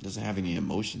feelings, doesn't have any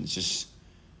emotions, just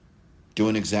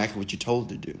doing exactly what you're told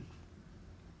to do.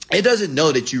 It doesn't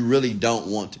know that you really don't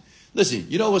want Listen,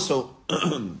 you know what's so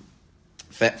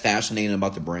fascinating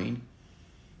about the brain?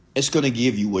 It's going to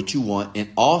give you what you want, and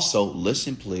also,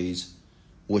 listen please,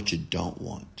 what you don't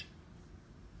want.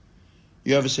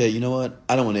 You ever say, you know what,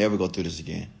 I don't want to ever go through this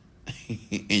again.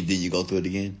 And then you go through it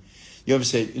again. You ever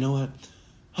say, you know what,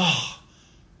 oh,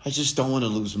 I just don't want to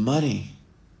lose money.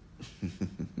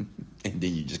 And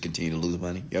then you just continue to lose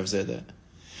money. You ever said that?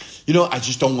 You know, I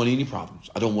just don't want any problems.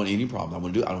 I don't want any problems.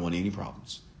 I don't want any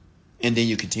problems. And then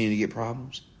you continue to get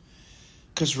problems.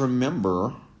 Because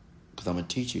remember, because I'm going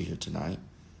to teach you here tonight,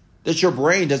 that your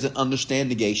brain doesn't understand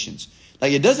negations.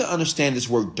 Like, it doesn't understand this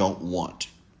word don't want.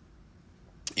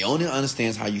 It only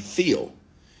understands how you feel.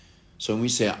 So when we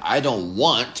say, I don't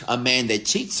want a man that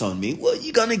cheats on me, well,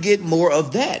 you're going to get more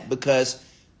of that because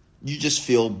you just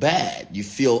feel bad. You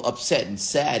feel upset and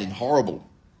sad and horrible.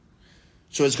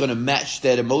 So it's going to match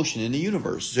that emotion in the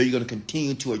universe. So you're going to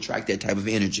continue to attract that type of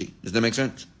energy. Does that make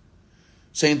sense?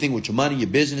 Same thing with your money, your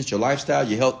business, your lifestyle,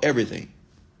 your health, everything.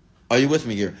 Are you with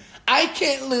me here? I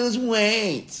can't lose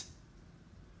weight.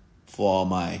 For all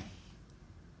my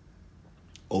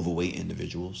overweight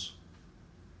individuals.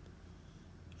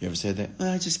 You ever said that?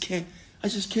 I just can't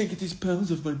get these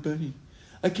pounds off my body.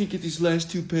 I can't get these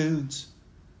last 2 pounds.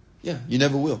 Yeah, you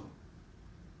never will.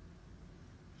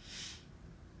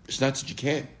 It's not that you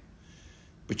can't,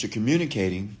 but you're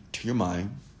communicating to your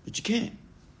mind that you can't.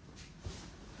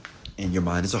 And your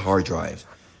mind is a hard drive,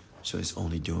 so it's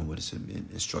only doing what it's been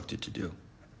instructed to do.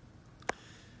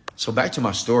 So back to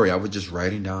my story, I was just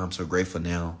writing down. I'm so grateful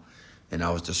now, and I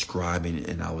was describing,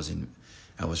 and I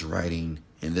was writing,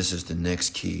 and this is the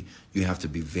next key. You have to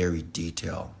be very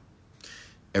detailed.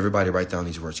 Everybody write down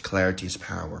these words. Clarity is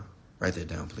power. Write that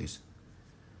down, please.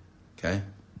 Okay?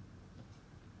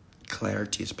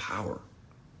 Clarity is power.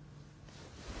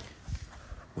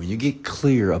 When you get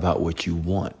clear about what you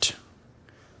want,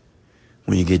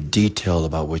 when you get detailed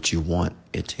about what you want,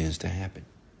 it tends to happen.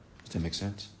 Does that make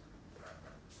sense?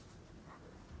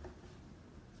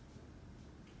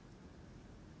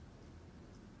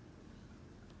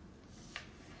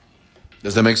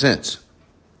 Does that make sense?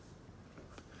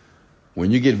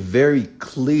 When you get very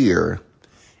clear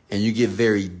and you get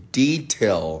very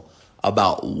detailed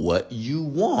about what you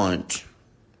want.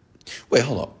 Wait,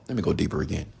 hold up. Let me go deeper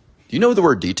again. Do you know what the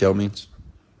word detail means?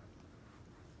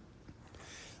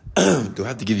 Do I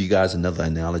have to give you guys another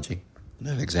analogy?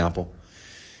 Another example?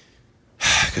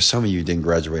 Because some of you didn't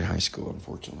graduate high school,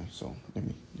 unfortunately. So let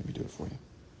me do it for you.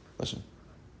 Listen.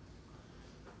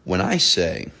 When I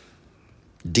say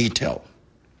detail,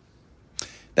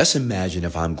 let's imagine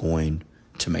if I'm going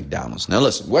to McDonald's. Now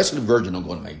listen, Wesley Virgin don't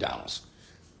go to McDonald's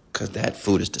because that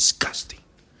food is disgusting.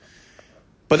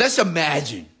 But let's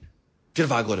imagine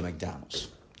if I go to McDonald's,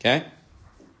 okay?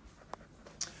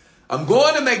 I'm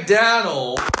going to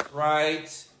McDonald's,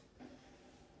 right?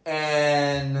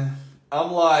 And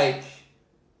I'm like,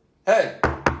 hey,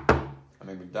 I'm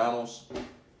at McDonald's.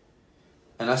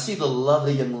 And I see the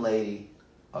lovely young lady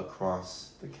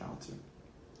across the counter.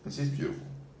 And she's beautiful.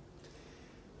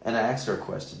 And I asked her a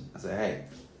question. I said,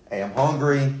 hey, I'm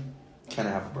hungry. Can I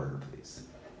have a burger, please?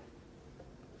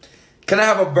 Can I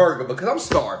have a burger? Because I'm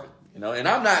starving, and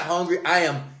I'm not hungry. I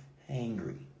am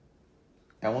hangry.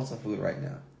 I want some food right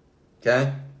now.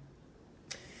 Okay?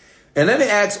 And let me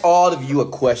ask all of you a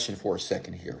question for a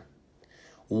second here.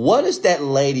 What is that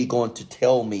lady going to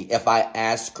tell me if I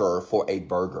ask her for a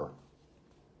burger?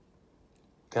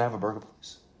 Can I have a burger,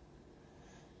 please?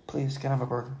 Please, can I have a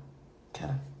burger?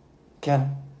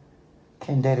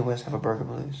 Can Daddy West have a burger,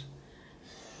 please?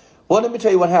 Well, let me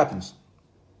tell you what happens.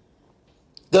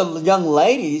 The young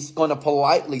lady's going to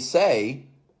politely say,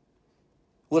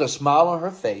 with a smile on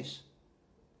her face,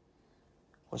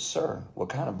 well, sir, what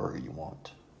kind of burger you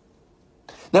want?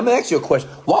 Now, let me ask you a question.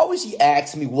 Why would she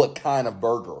ask me what kind of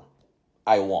burger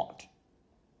I want?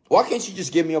 Why can't she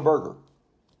just give me a burger?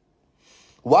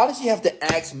 Why does she have to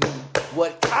ask me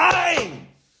what kind?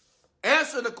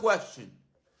 Answer the question.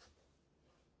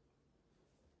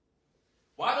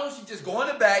 Why don't she just go in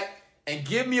the back and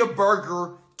give me a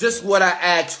burger, just what I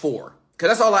asked for? Because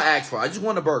that's all I asked for. I just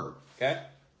want a burger. Okay?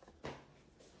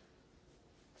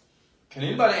 Can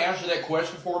anybody answer that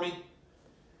question for me?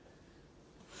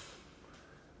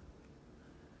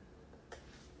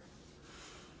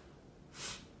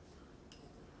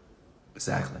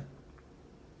 Exactly.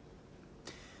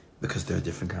 Because there are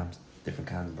different kinds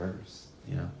of burgers,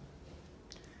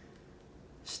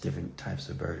 It's different types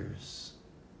of burgers.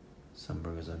 Some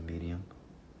burgers are medium.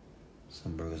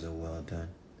 Some burgers are well done.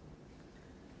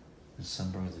 And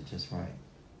some burgers are just right.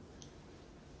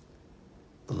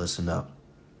 But listen up.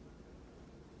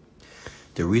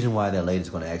 The reason why that lady's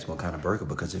going to ask me what kind of burger,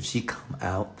 because if she come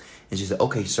out and she said,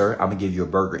 okay, sir, I'm going to give you a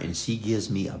burger, and she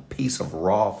gives me a piece of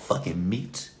raw fucking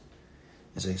meat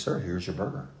and say, sir, here's your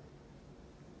burger.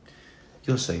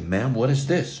 You'll say, ma'am, what is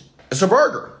this? It's a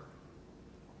burger.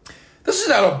 This is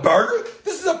not a burger.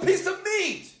 This is a piece of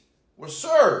meat. Well,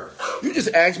 sir, you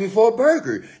just asked me for a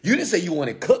burger. You didn't say you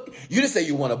wanted cooked. You didn't say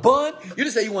you want a bun. You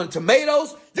didn't say you wanted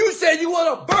tomatoes. You said you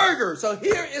want a burger. So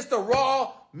here is the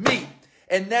raw meat.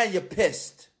 And now you're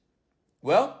pissed.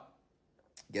 Well,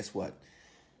 guess what?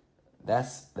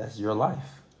 That's your life.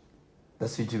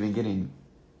 That's what you've been getting.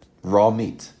 Raw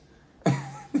meat.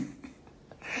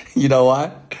 You know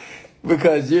why?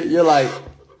 Because you're like,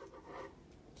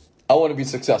 I want to be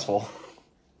successful.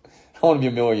 I want to be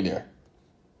a millionaire.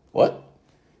 What?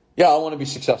 Yeah, I want to be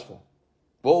successful.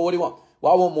 Well, what do you want?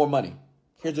 Well, I want more money.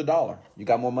 Here's $1. You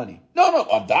got more money. No,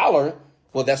 $1.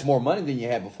 Well, that's more money than you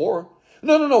had before.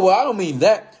 No. Well, I don't mean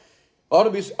that. I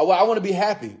want to be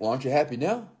happy. Well, aren't you happy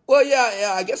now? Well,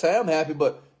 yeah, I guess I am happy,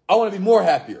 but I want to be more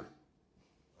happier.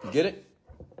 You get it?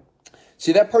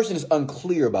 See, that person is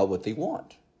unclear about what they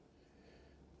want.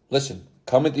 Listen,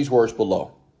 comment these words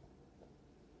below.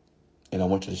 And I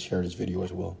want you to share this video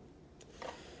as well.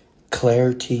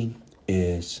 Clarity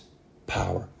is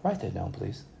power. Write that down,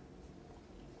 please.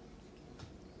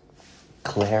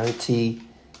 Clarity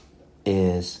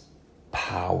is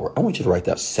power. I want you to write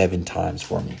that 7 times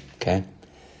for me, okay?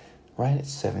 Write it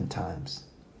 7 times.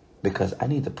 Because I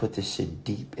need to put this shit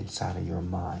deep inside of your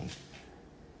mind.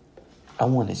 I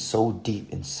want it so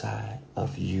deep inside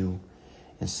of you,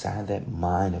 inside that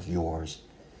mind of yours.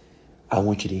 I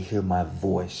want you to hear my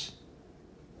voice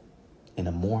in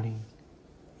the morning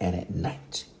and at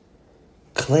night.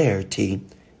 Clarity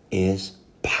is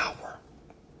power.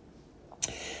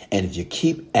 And if you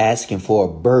keep asking for a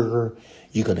burger,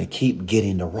 you're going to keep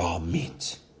getting the raw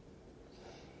meat.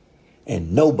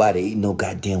 And nobody eat no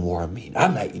goddamn raw meat.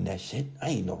 I'm not eating that shit. I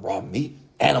ain't no raw meat.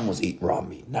 Animals eat raw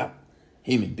meat, not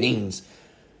human beings.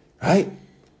 Right?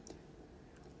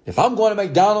 If I'm going to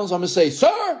McDonald's, I'm going to say, sir,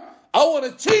 I want a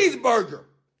cheeseburger.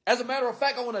 As a matter of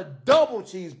fact, I want a double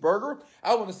cheeseburger.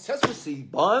 I want a sesame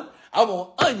seed bun. I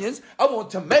want onions. I want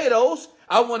tomatoes.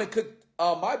 I want to cook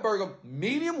my burger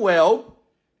medium well.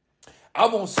 I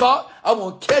want salt. I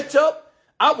want ketchup.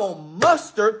 I want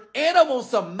mustard. And I want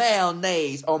some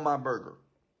mayonnaise on my burger.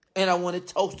 And I want it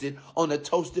toasted on a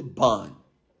toasted bun.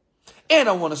 And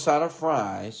I want a side of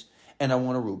fries. And I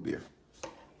want a root beer.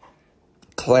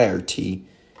 Clarity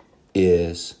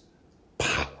is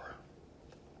power.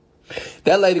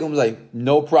 That lady gonna be like,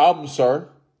 no problem, sir.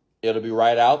 It'll be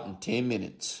right out in 10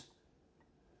 minutes.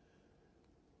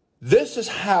 This is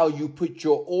how you put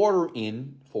your order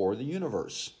in for the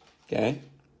universe. Okay?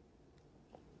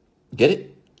 Get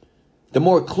it? The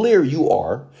more clear you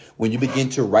are when you begin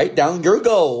to write down your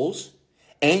goals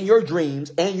and your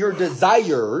dreams and your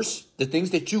desires, the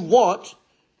things that you want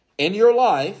in your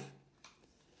life,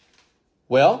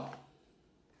 well,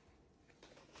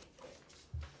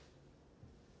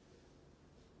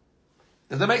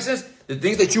 does that make sense? The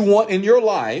things that you want in your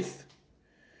life,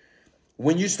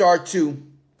 when you start to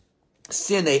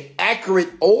send an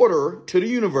accurate order to the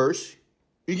universe,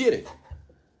 you get it.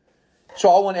 So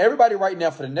I want everybody right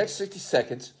now for the next 60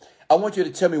 seconds, I want you to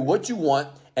tell me what you want,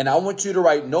 and I want you to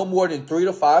write no more than 3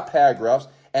 to 5 paragraphs,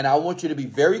 and I want you to be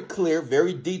very clear,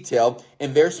 very detailed,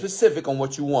 and very specific on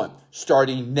what you want.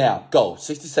 Starting now. Go.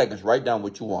 60 seconds. Write down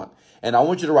what you want. And I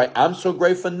want you to write, I'm so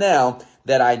grateful now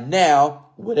that I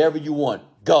now, whatever you want.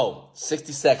 Go.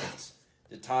 60 seconds.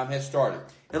 The time has started.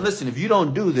 And listen, if you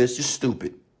don't do this, you're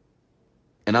stupid.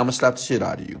 And I'm going to slap the shit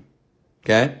out of you.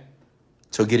 Okay?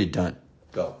 So get it done.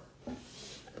 Go.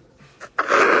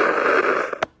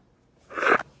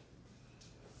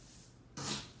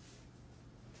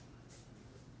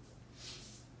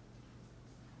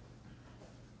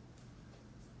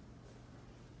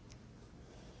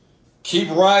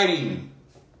 Keep writing.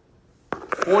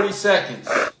 40 seconds.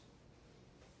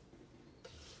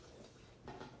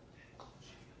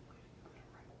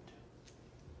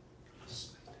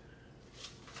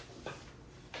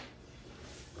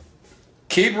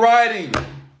 Keep writing.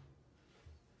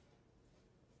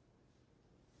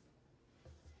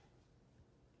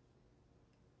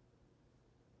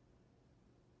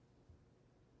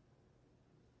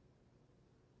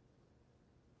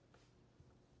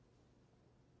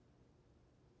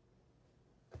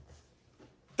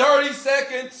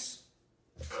 Seconds.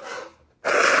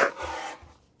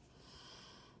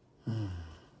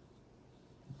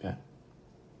 Okay.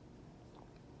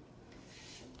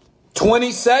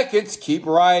 20 seconds. Keep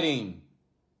writing.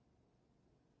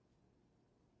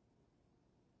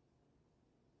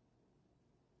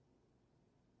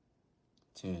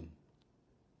 10,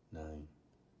 9,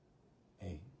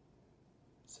 8,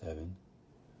 7,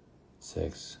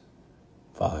 6,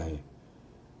 5,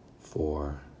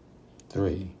 4,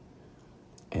 3,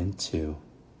 and 2,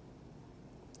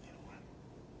 and 1.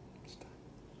 Stop.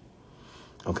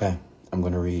 Okay, I'm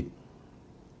going to read.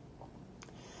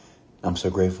 I'm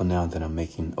so grateful now that I'm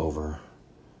making over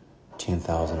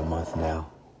 $10,000 a month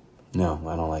now. No,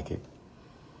 I don't like it.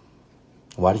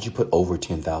 Why did you put over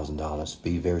 $10,000?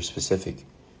 Be very specific.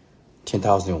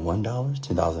 $10,001?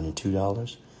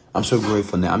 $10,002? I'm so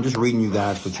grateful now. I'm just reading you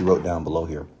guys what you wrote down below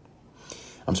here.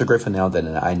 I'm so grateful now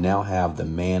that I now have the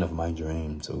man of my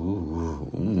dreams.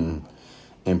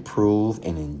 Improve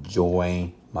and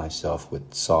enjoy myself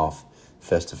with soft,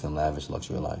 festive, and lavish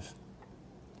luxury life.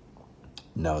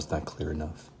 No, it's not clear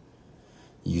enough.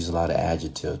 You use a lot of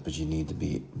adjectives, but you need to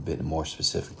be a bit more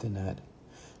specific than that.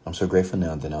 I'm so grateful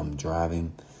now that I'm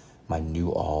driving my new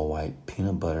all-white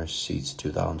peanut butter seats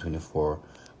 2024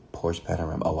 Porsche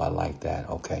Panorama. Oh, I like that.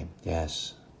 Okay.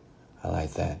 Yes, I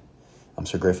like that. I'm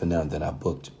so grateful now that I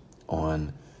booked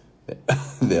on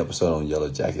the episode on Yellow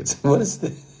Jackets. What is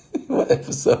this? What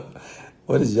episode?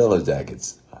 What is Yellow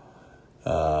Jackets?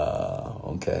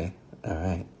 Okay. All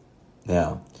right.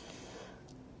 Now,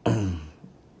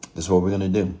 this is what we're going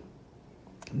to do.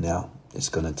 Now, it's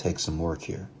going to take some work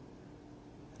here.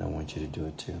 And I want you to do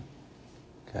it too.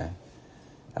 Okay?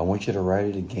 I want you to write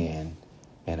it again.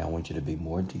 And I want you to be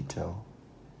more detailed.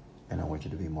 And I want you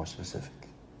to be more specific.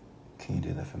 Can you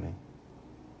do that for me?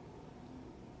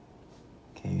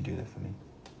 Can you do that for me?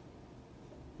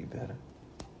 You better.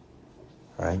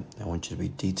 All right? I want you to be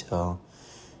detailed.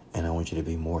 And I want you to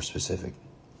be more specific.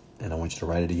 And I want you to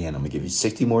write it again. I'm going to give you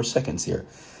 60 more seconds here.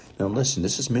 Now, listen,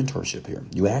 this is mentorship here.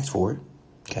 You asked for it,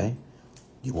 okay?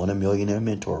 You want a millionaire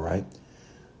mentor, right?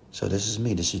 So this is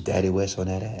me. This is Daddy West on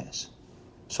that ass.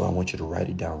 So I want you to write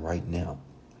it down right now.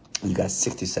 You got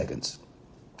 60 seconds.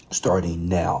 Starting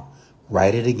now.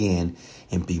 Write it again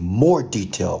and be more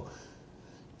detailed.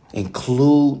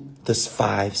 Include the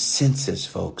 5 senses,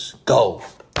 folks. Go.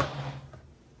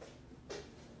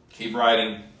 Keep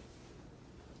writing.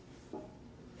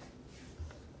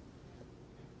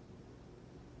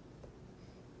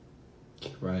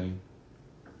 Keep writing.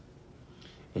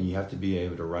 And you have to be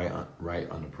able to write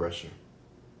under pressure.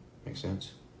 Make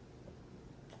sense?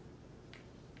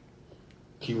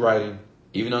 Keep writing.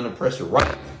 Even under pressure.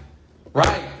 Write.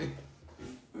 Write.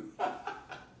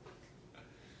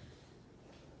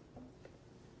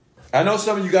 I know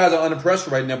some of you guys are under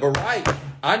pressure right now, but write.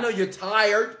 I know you're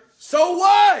tired. So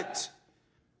what?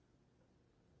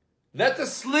 Let the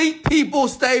sleep people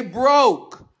stay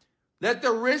broke. Let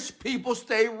the rich people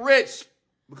stay rich.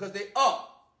 Because they up.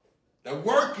 They're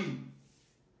working.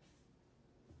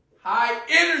 High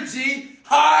energy,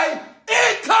 high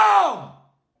income.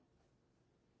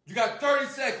 You got 30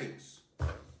 seconds.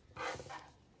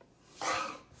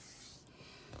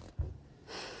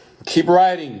 Keep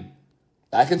writing.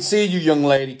 I can see you, young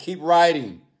lady. Keep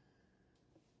writing.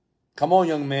 Come on,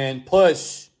 young man.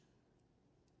 Push.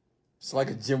 It's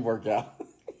like a gym workout.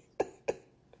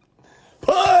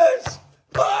 Push.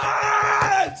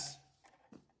 Push.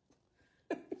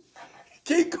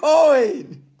 Keep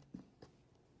going.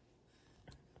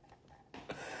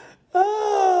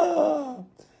 Oh,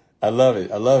 I love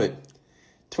it. I love it.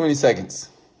 20 seconds.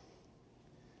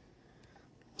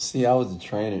 See, I was a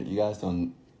trainer. You guys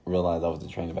don't realize I was a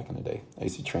trainer back in the day. I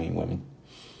used to train women.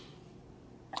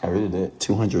 I really did.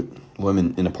 200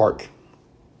 women in the park.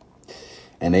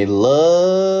 And they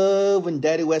love when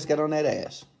Daddy West got on that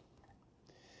ass.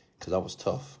 Because I was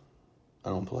tough. I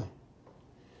don't play.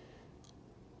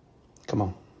 Come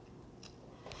on.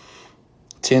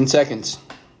 10 seconds.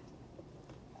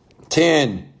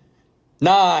 10,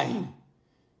 9,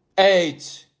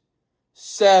 8,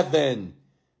 7,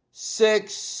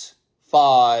 6,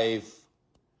 5,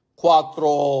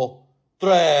 4,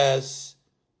 3,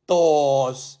 2,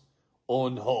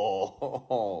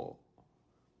 1.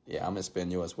 Yeah, I'm in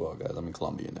Spanish as well, guys. I'm in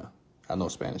Colombia now. I know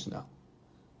Spanish now.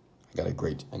 I got a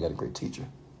great teacher.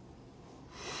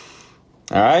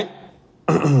 All right.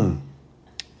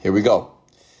 Here we go.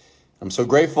 I'm so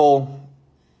grateful.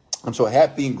 I'm so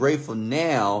happy and grateful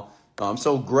now. I'm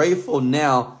so grateful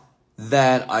now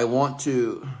that I want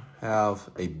to have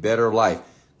a better life.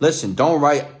 Listen, don't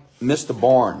write Mr.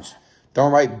 Barnes.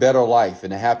 Don't write better life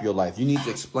and a happier life. You need to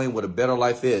explain what a better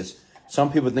life is.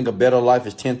 Some people think a better life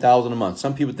is $10,000 a month.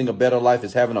 Some people think a better life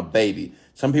is having a baby.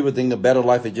 Some people think a better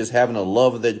life is just having a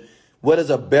love that. What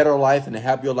is a better life and a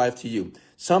happier life to you?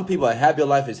 Some people, a happier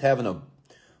life is having a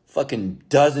fucking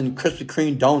dozen Krispy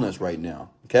Kreme donuts right now.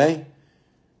 Okay?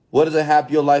 What is a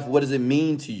happier life? What does it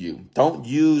mean to you? Don't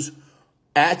use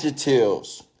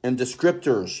adjectives and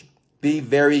descriptors. Be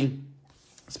very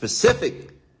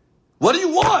specific. What do you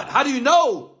want? How do you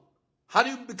know? How do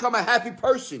you become a happy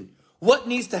person? What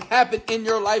needs to happen in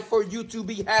your life for you to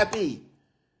be happy?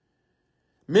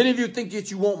 Many of you think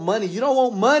that you want money. You don't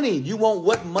want money. You want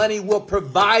what money will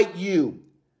provide you.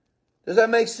 Does that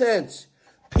make sense?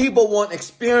 People want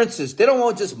experiences. They don't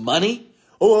want just money.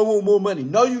 Oh, I want more money.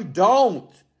 No, you don't.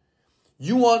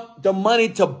 You want the money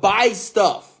to buy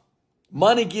stuff.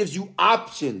 Money gives you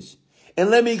options.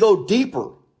 And let me go deeper.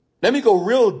 Let me go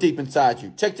real deep inside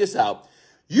you. Check this out.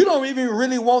 You don't even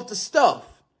really want the stuff.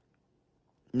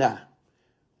 Nah.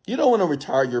 You don't want to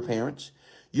retire your parents.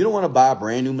 You don't want to buy a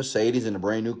brand new Mercedes and a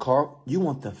brand new car. You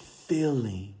want the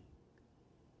feeling.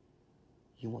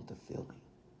 You want the feeling.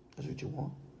 That's what you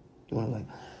want. You want to like,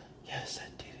 yes, I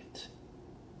did it.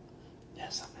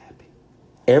 Yes, I'm happy.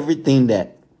 Everything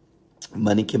that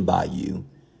money can buy you,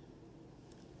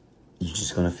 you're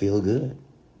just going to feel good.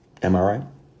 Am I right?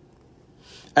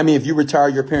 I mean, if you retire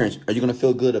your parents, are you going to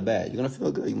feel good or bad? You're going to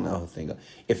feel good. You're going to think.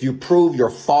 If you prove your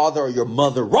father or your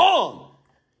mother wrong,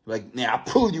 like, nah, I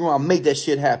proved you wrong. I made that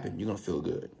shit happen. You're going to feel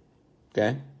good.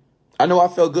 Okay? I know I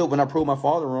felt good when I proved my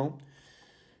father wrong.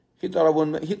 He thought I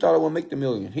wouldn't make the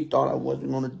million. He thought I wasn't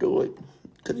going to do it.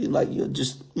 Because you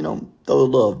just, throw a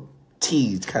little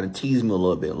kind of tease me a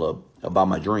little bit about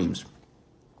my dreams.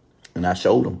 And I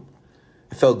showed him.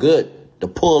 It felt good to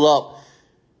pull up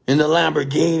in the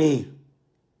Lamborghini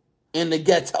in the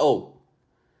ghetto.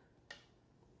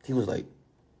 He was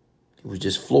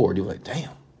just floored. He was like,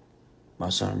 damn, my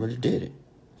son really did it.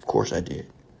 Of course I did.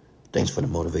 Thanks for the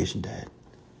motivation, Dad.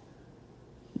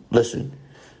 Listen,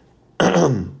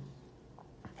 I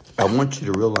want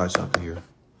you to realize something here.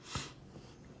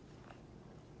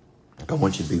 I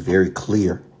want you to be very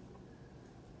clear.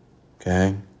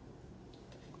 Okay?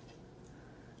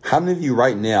 How many of you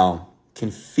right now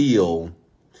can feel,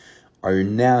 or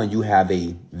now you have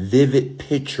a vivid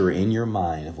picture in your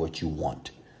mind of what you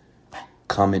want?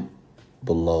 Comment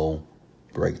below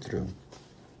breakthrough.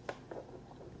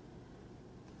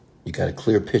 You got a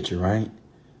clear picture, right?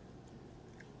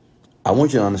 I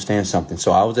want you to understand something.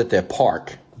 So I was at that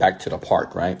park, back to the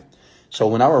park, right? So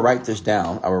when I would write this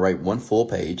down, I would write one full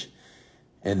page.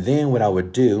 And then what I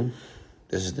would do,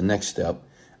 this is the next step,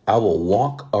 I will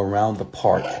walk around the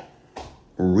park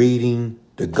reading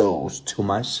the goals to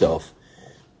myself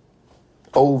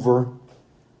over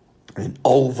and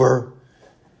over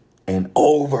and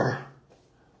over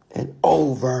and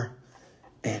over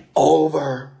and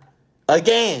over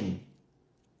again.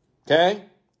 Okay?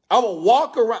 I will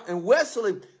walk around. And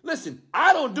Wesley, listen,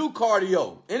 I don't do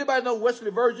cardio. Anybody know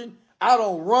Wesley Virgin? I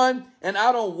don't run and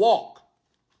I don't walk.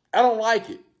 I don't like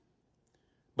it.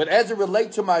 But as it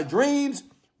relates to my dreams,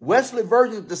 Wesley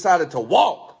Virgin decided to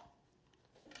walk.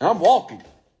 And I'm walking.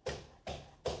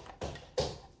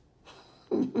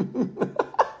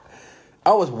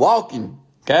 I was walking,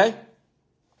 okay?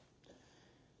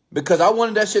 Because I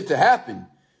wanted that shit to happen.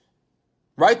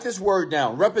 Write this word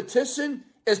down. Repetition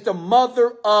is the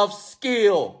mother of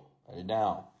skill. Write it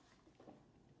down.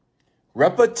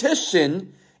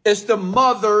 Repetition is the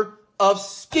mother of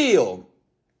skill.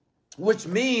 Which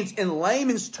means, in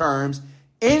layman's terms,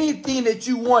 anything that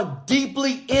you want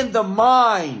deeply in the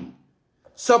mind,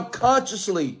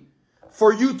 subconsciously,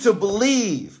 for you to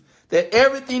believe that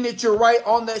everything that you write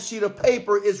on that sheet of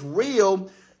paper is real,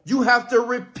 you have to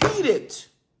repeat it.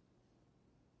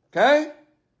 Okay?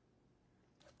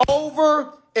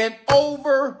 Over and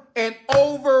over and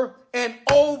over and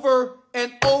over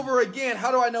and over again.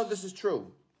 How do I know this is true?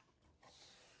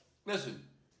 Listen.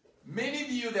 Many of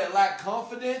you that lack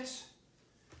confidence,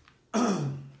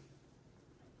 you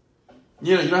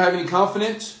don't have any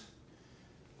confidence.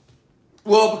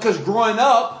 Well, because growing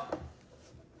up,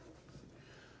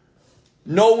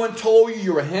 no one told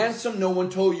you were handsome. No one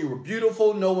told you were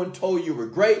beautiful. No one told you were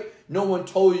great. No one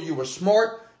told you were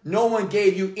smart. No one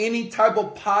gave you any type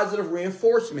of positive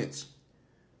reinforcements.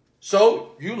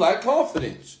 So you lack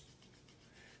confidence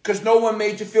because no one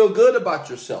made you feel good about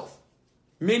yourself.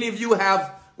 Many of you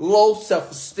have low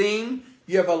self-esteem.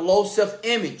 You have a low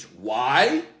self-image.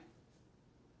 Why?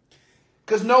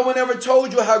 Because no one ever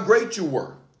told you how great you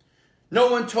were.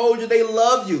 No one told you they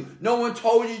love you. No one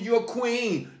told you you're a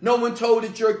queen. No one told you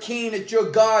that you're a king, that you're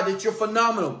a God, that you're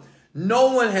phenomenal.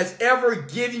 No one has ever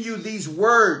given you these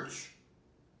words.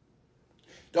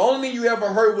 The only thing you ever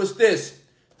heard was this.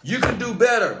 You can do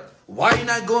better. Why are you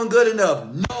not going good enough?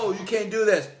 No, you can't do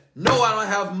this. No, I don't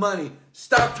have money.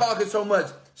 Stop talking so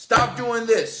much. Stop doing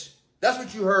this. That's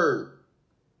what you heard.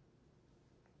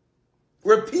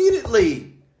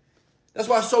 Repeatedly. That's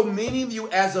why so many of you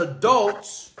as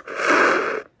adults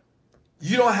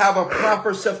You don't have a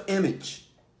proper self-image.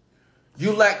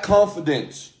 You lack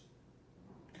confidence.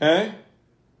 Okay?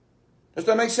 Does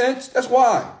that make sense? That's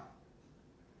why.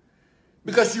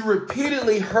 Because you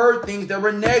repeatedly heard things that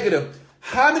were negative.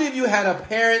 How many of you had a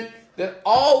parent that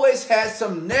always had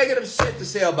some negative shit to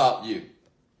say about you?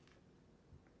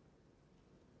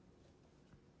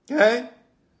 Okay?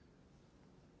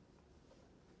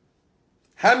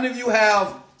 How many of you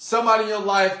have somebody in your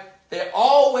life that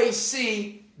always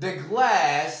see the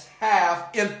glass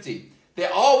half empty? They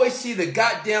always see the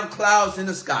goddamn clouds in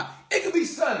the sky. It could be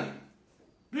sunny.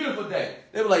 Beautiful day.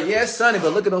 They were like, yeah, it's sunny,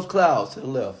 but look at those clouds to the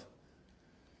left.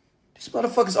 These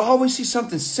motherfuckers always see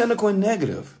something cynical and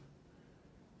negative.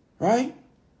 Right?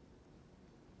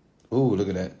 Ooh, look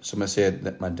at that. Somebody said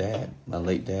that my dad, my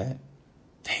late dad.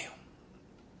 Damn.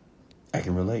 I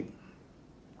can relate.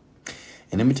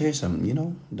 And let me tell you something, you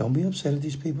know, don't be upset at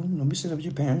these people. Don't be upset at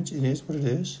your parents. It is what it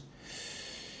is.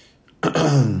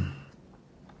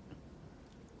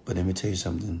 But let me tell you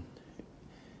something.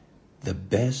 The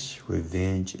best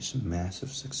revenge is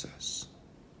massive success.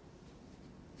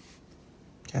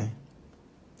 Okay?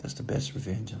 That's the best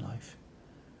revenge in life.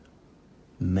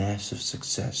 Massive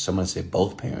success. Someone said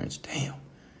both parents. Damn.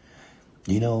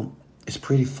 You know, it's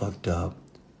pretty fucked up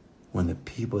when the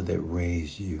people that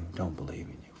raised you don't believe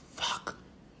in you. Fuck.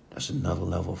 That's another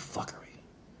level of fuckery.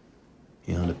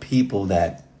 You know, the people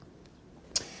that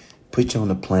put you on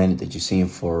the planet that you're seeing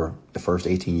for the first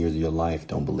 18 years of your life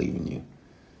don't believe in you.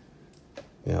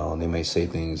 You know, they may say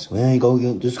things, well,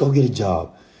 just go get a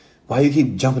job. Why you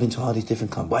keep jumping into all these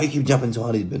different companies? Why you keep jumping into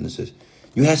all these businesses?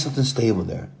 You had something stable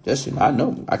there. I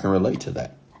know, I can relate to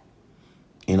that.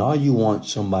 And all you want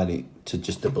somebody to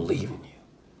believe in you.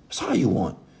 That's all you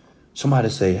want. Somebody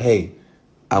to say, hey,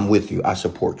 I'm with you. I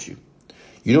support you.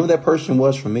 You know what that person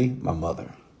was for me? My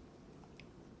mother.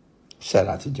 Shout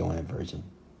out to Wesley Virgin.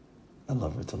 I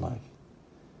love her to life.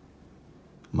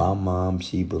 My mom,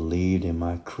 she believed in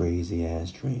my crazy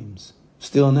ass dreams.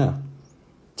 Still now.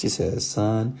 She says,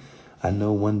 son, I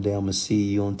know one day I'm going to see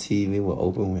you on TV with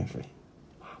Oprah Winfrey.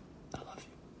 I love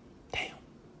you. Damn.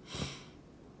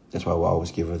 That's why I will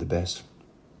always give her the best.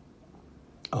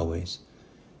 Always.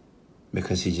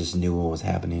 Because she just knew what was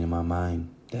happening in my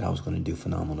mind, that I was going to do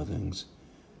phenomenal things.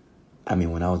 I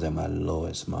mean, when I was at my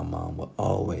lowest, my mom would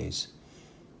always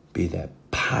be that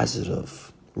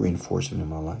positive reinforcement in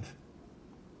my life.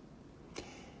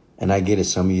 And I get it,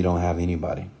 some of you don't have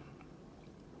anybody.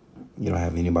 You don't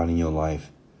have anybody in your life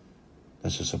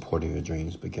that's a supporter of your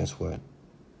dreams. But guess what?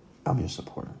 I'm your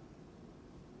supporter.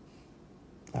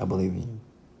 I believe in you.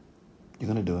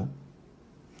 You're going to do it.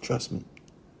 Trust me.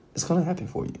 It's going to happen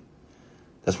for you.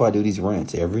 That's why I do these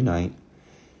rants every night.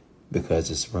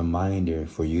 Because it's a reminder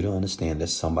for you to understand that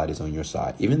somebody's on your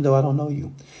side. Even though I don't know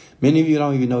you. Many of you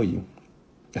don't even know you.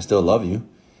 I still love you.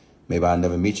 Maybe I'll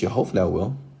never meet you. Hopefully I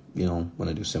will. You know, when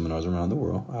I do seminars around the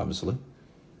world, obviously.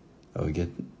 I would get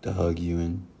to hug you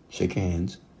and shake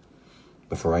hands.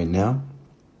 But for right now,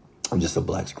 I'm just a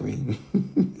black screen.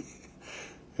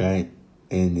 Right?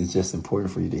 And it's just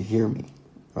important for you to hear me.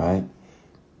 Right?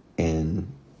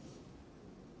 And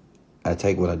I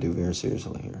take what I do very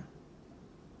seriously here.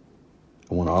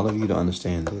 I want all of you to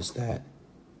understand this, that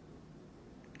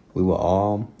we were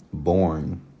all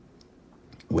born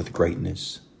with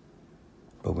greatness,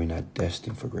 but we're not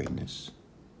destined for greatness.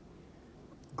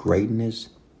 Greatness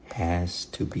has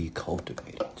to be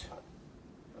cultivated.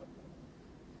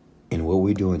 And what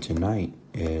we're doing tonight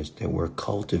is that we're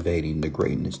cultivating the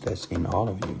greatness that's in all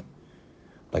of you.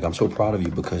 Like, I'm so proud of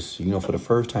you because, you know, for the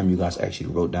first time, you guys actually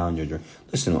wrote down your dream.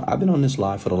 Listen, I've been on this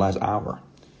live for the last hour.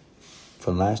 For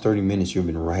the last 30 minutes, you've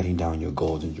been writing down your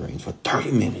goals and dreams. For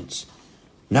 30 minutes.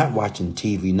 Not watching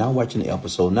TV, not watching the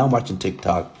episode, not watching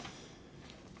TikTok.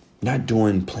 Not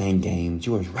playing games.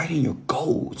 You are writing your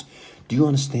goals. Do you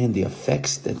understand the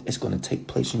effects that it's going to take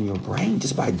place in your brain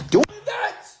just by doing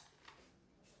that?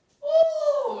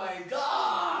 Oh, my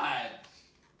God.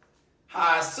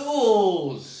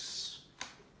 Jesus.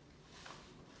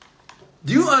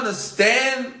 Do you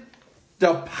understand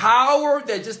the power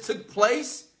that just took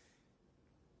place?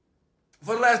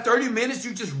 For the last 30 minutes,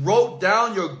 you just wrote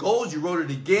down your goals. You wrote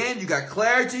it again. You got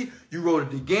clarity. You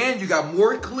wrote it again. You got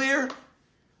more clear.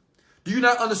 Do you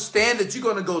not understand that you're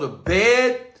going to go to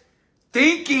bed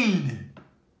thinking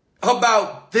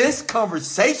about this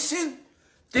conversation?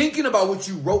 Thinking about what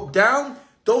you wrote down?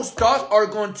 Those thoughts are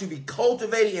going to be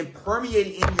cultivated and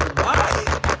permeated in your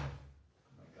mind.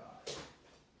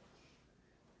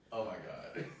 Oh, my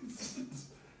God.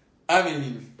 I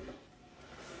mean,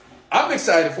 I'm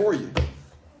excited for you.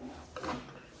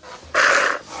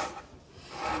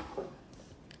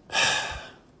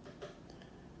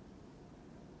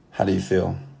 How do you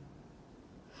feel?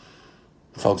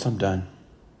 Folks, I'm done.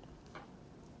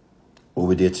 What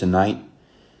we did tonight,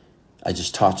 I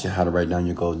just taught you how to write down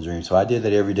your golden dream. So I did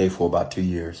that every day for about 2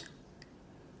 years.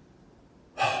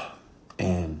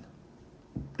 And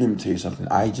let me tell you something.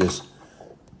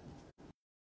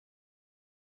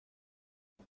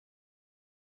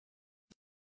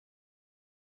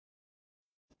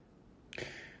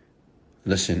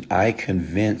 Listen, I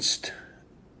convinced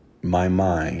my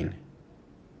mind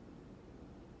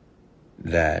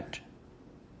that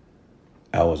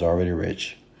I was already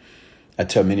rich. I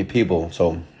tell many people,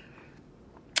 so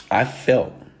I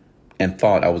felt and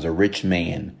thought I was a rich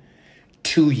man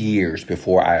 2 years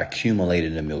before I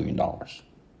accumulated $1 million. Let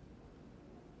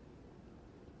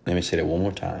me say that one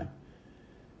more time.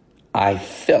 I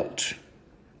felt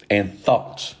and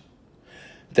thought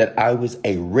that I was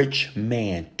a rich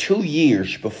man 2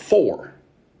 years before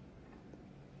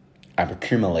I've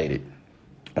accumulated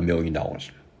 $1 million.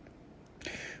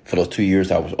 For those 2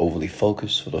 years, I was overly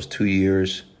focused. For those 2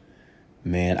 years,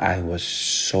 man, I was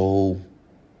so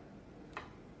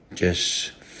just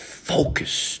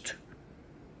focused.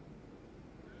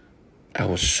 I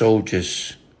was so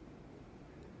just,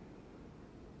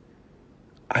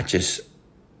 I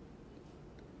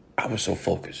was so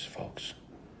focused, folks,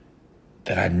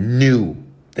 that I knew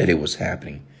that it was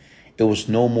happening. It was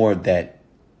no more that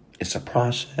it's a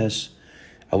process.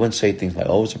 I wouldn't say things like,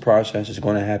 oh, it's a process, it's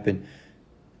going to happen.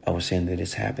 I was saying that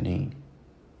it's happening.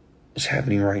 It's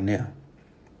happening right now.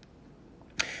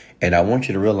 And I want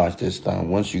you to realize this, I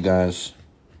want you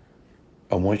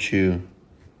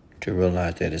to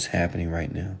realize that it's happening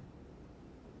right now.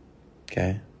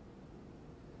 Okay?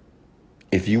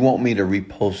 If you want me to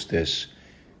repost this,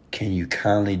 can you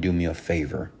kindly do me a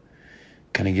favor?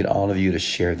 Can I get all of you to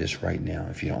share this right now,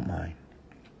 if you don't mind?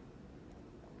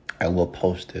 I will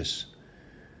post this.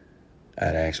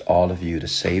 I'd ask all of you to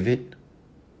save it,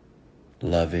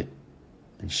 love it,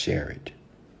 and share it.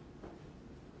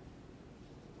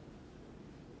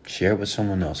 Share it with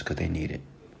someone else because they need it.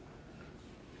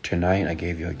 Tonight, I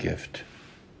gave you a gift.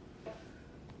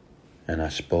 And I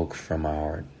spoke from my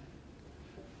heart.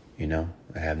 You know,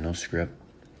 I have no script.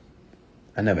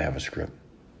 I never have a script.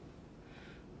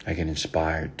 I get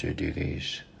inspired to do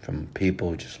these from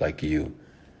people just like you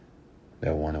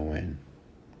that want to win.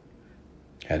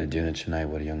 Had a dinner tonight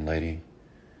with a young lady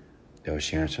that was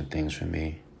sharing some things with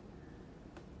me.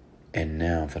 And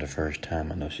now, for the first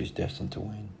time, I know she's destined to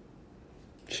win.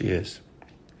 She is.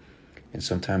 And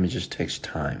sometimes it just takes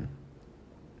time.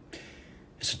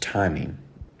 It's a timing.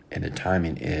 And the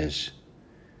timing is,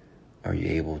 are you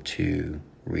able to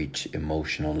reach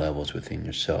emotional levels within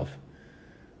yourself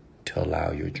to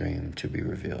allow your dream to be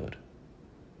revealed?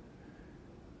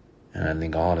 And I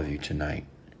think all of you tonight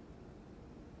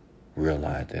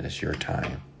realize that it's your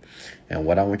time. And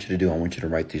what I want you to do, I want you to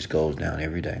write these goals down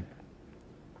every day.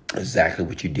 Exactly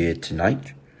what you did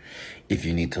tonight. If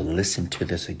you need to listen to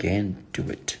this again, do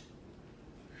it.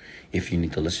 If you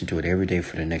need to listen to it every day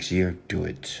for the next year, do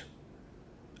it.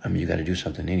 I mean, you got to do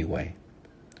something anyway.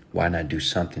 Why not do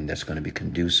something that's going to be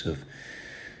conducive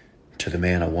to the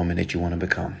man or woman that you want to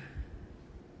become?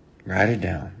 Write it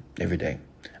down every day.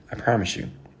 I promise you,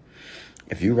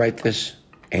 if you write this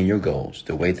and your goals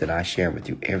the way that I share with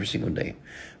you every single day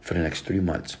for the next 3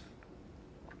 months,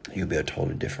 you'll be a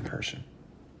totally different person.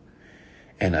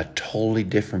 And a totally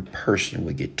different person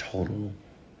will get total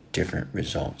different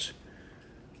results.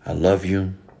 I love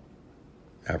you.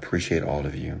 I appreciate all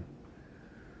of you.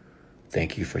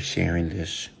 Thank you for sharing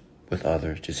this with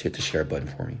others. Just hit the share button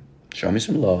for me. Show me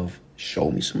some love.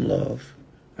 Show me some love.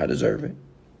 I deserve it.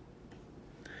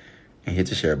 And hit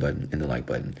the share button and the like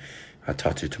button. I'll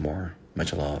talk to you tomorrow.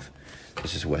 Much love.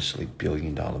 This is Wesley, $1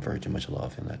 Billion Virgin. Much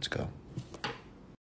love, and let's go.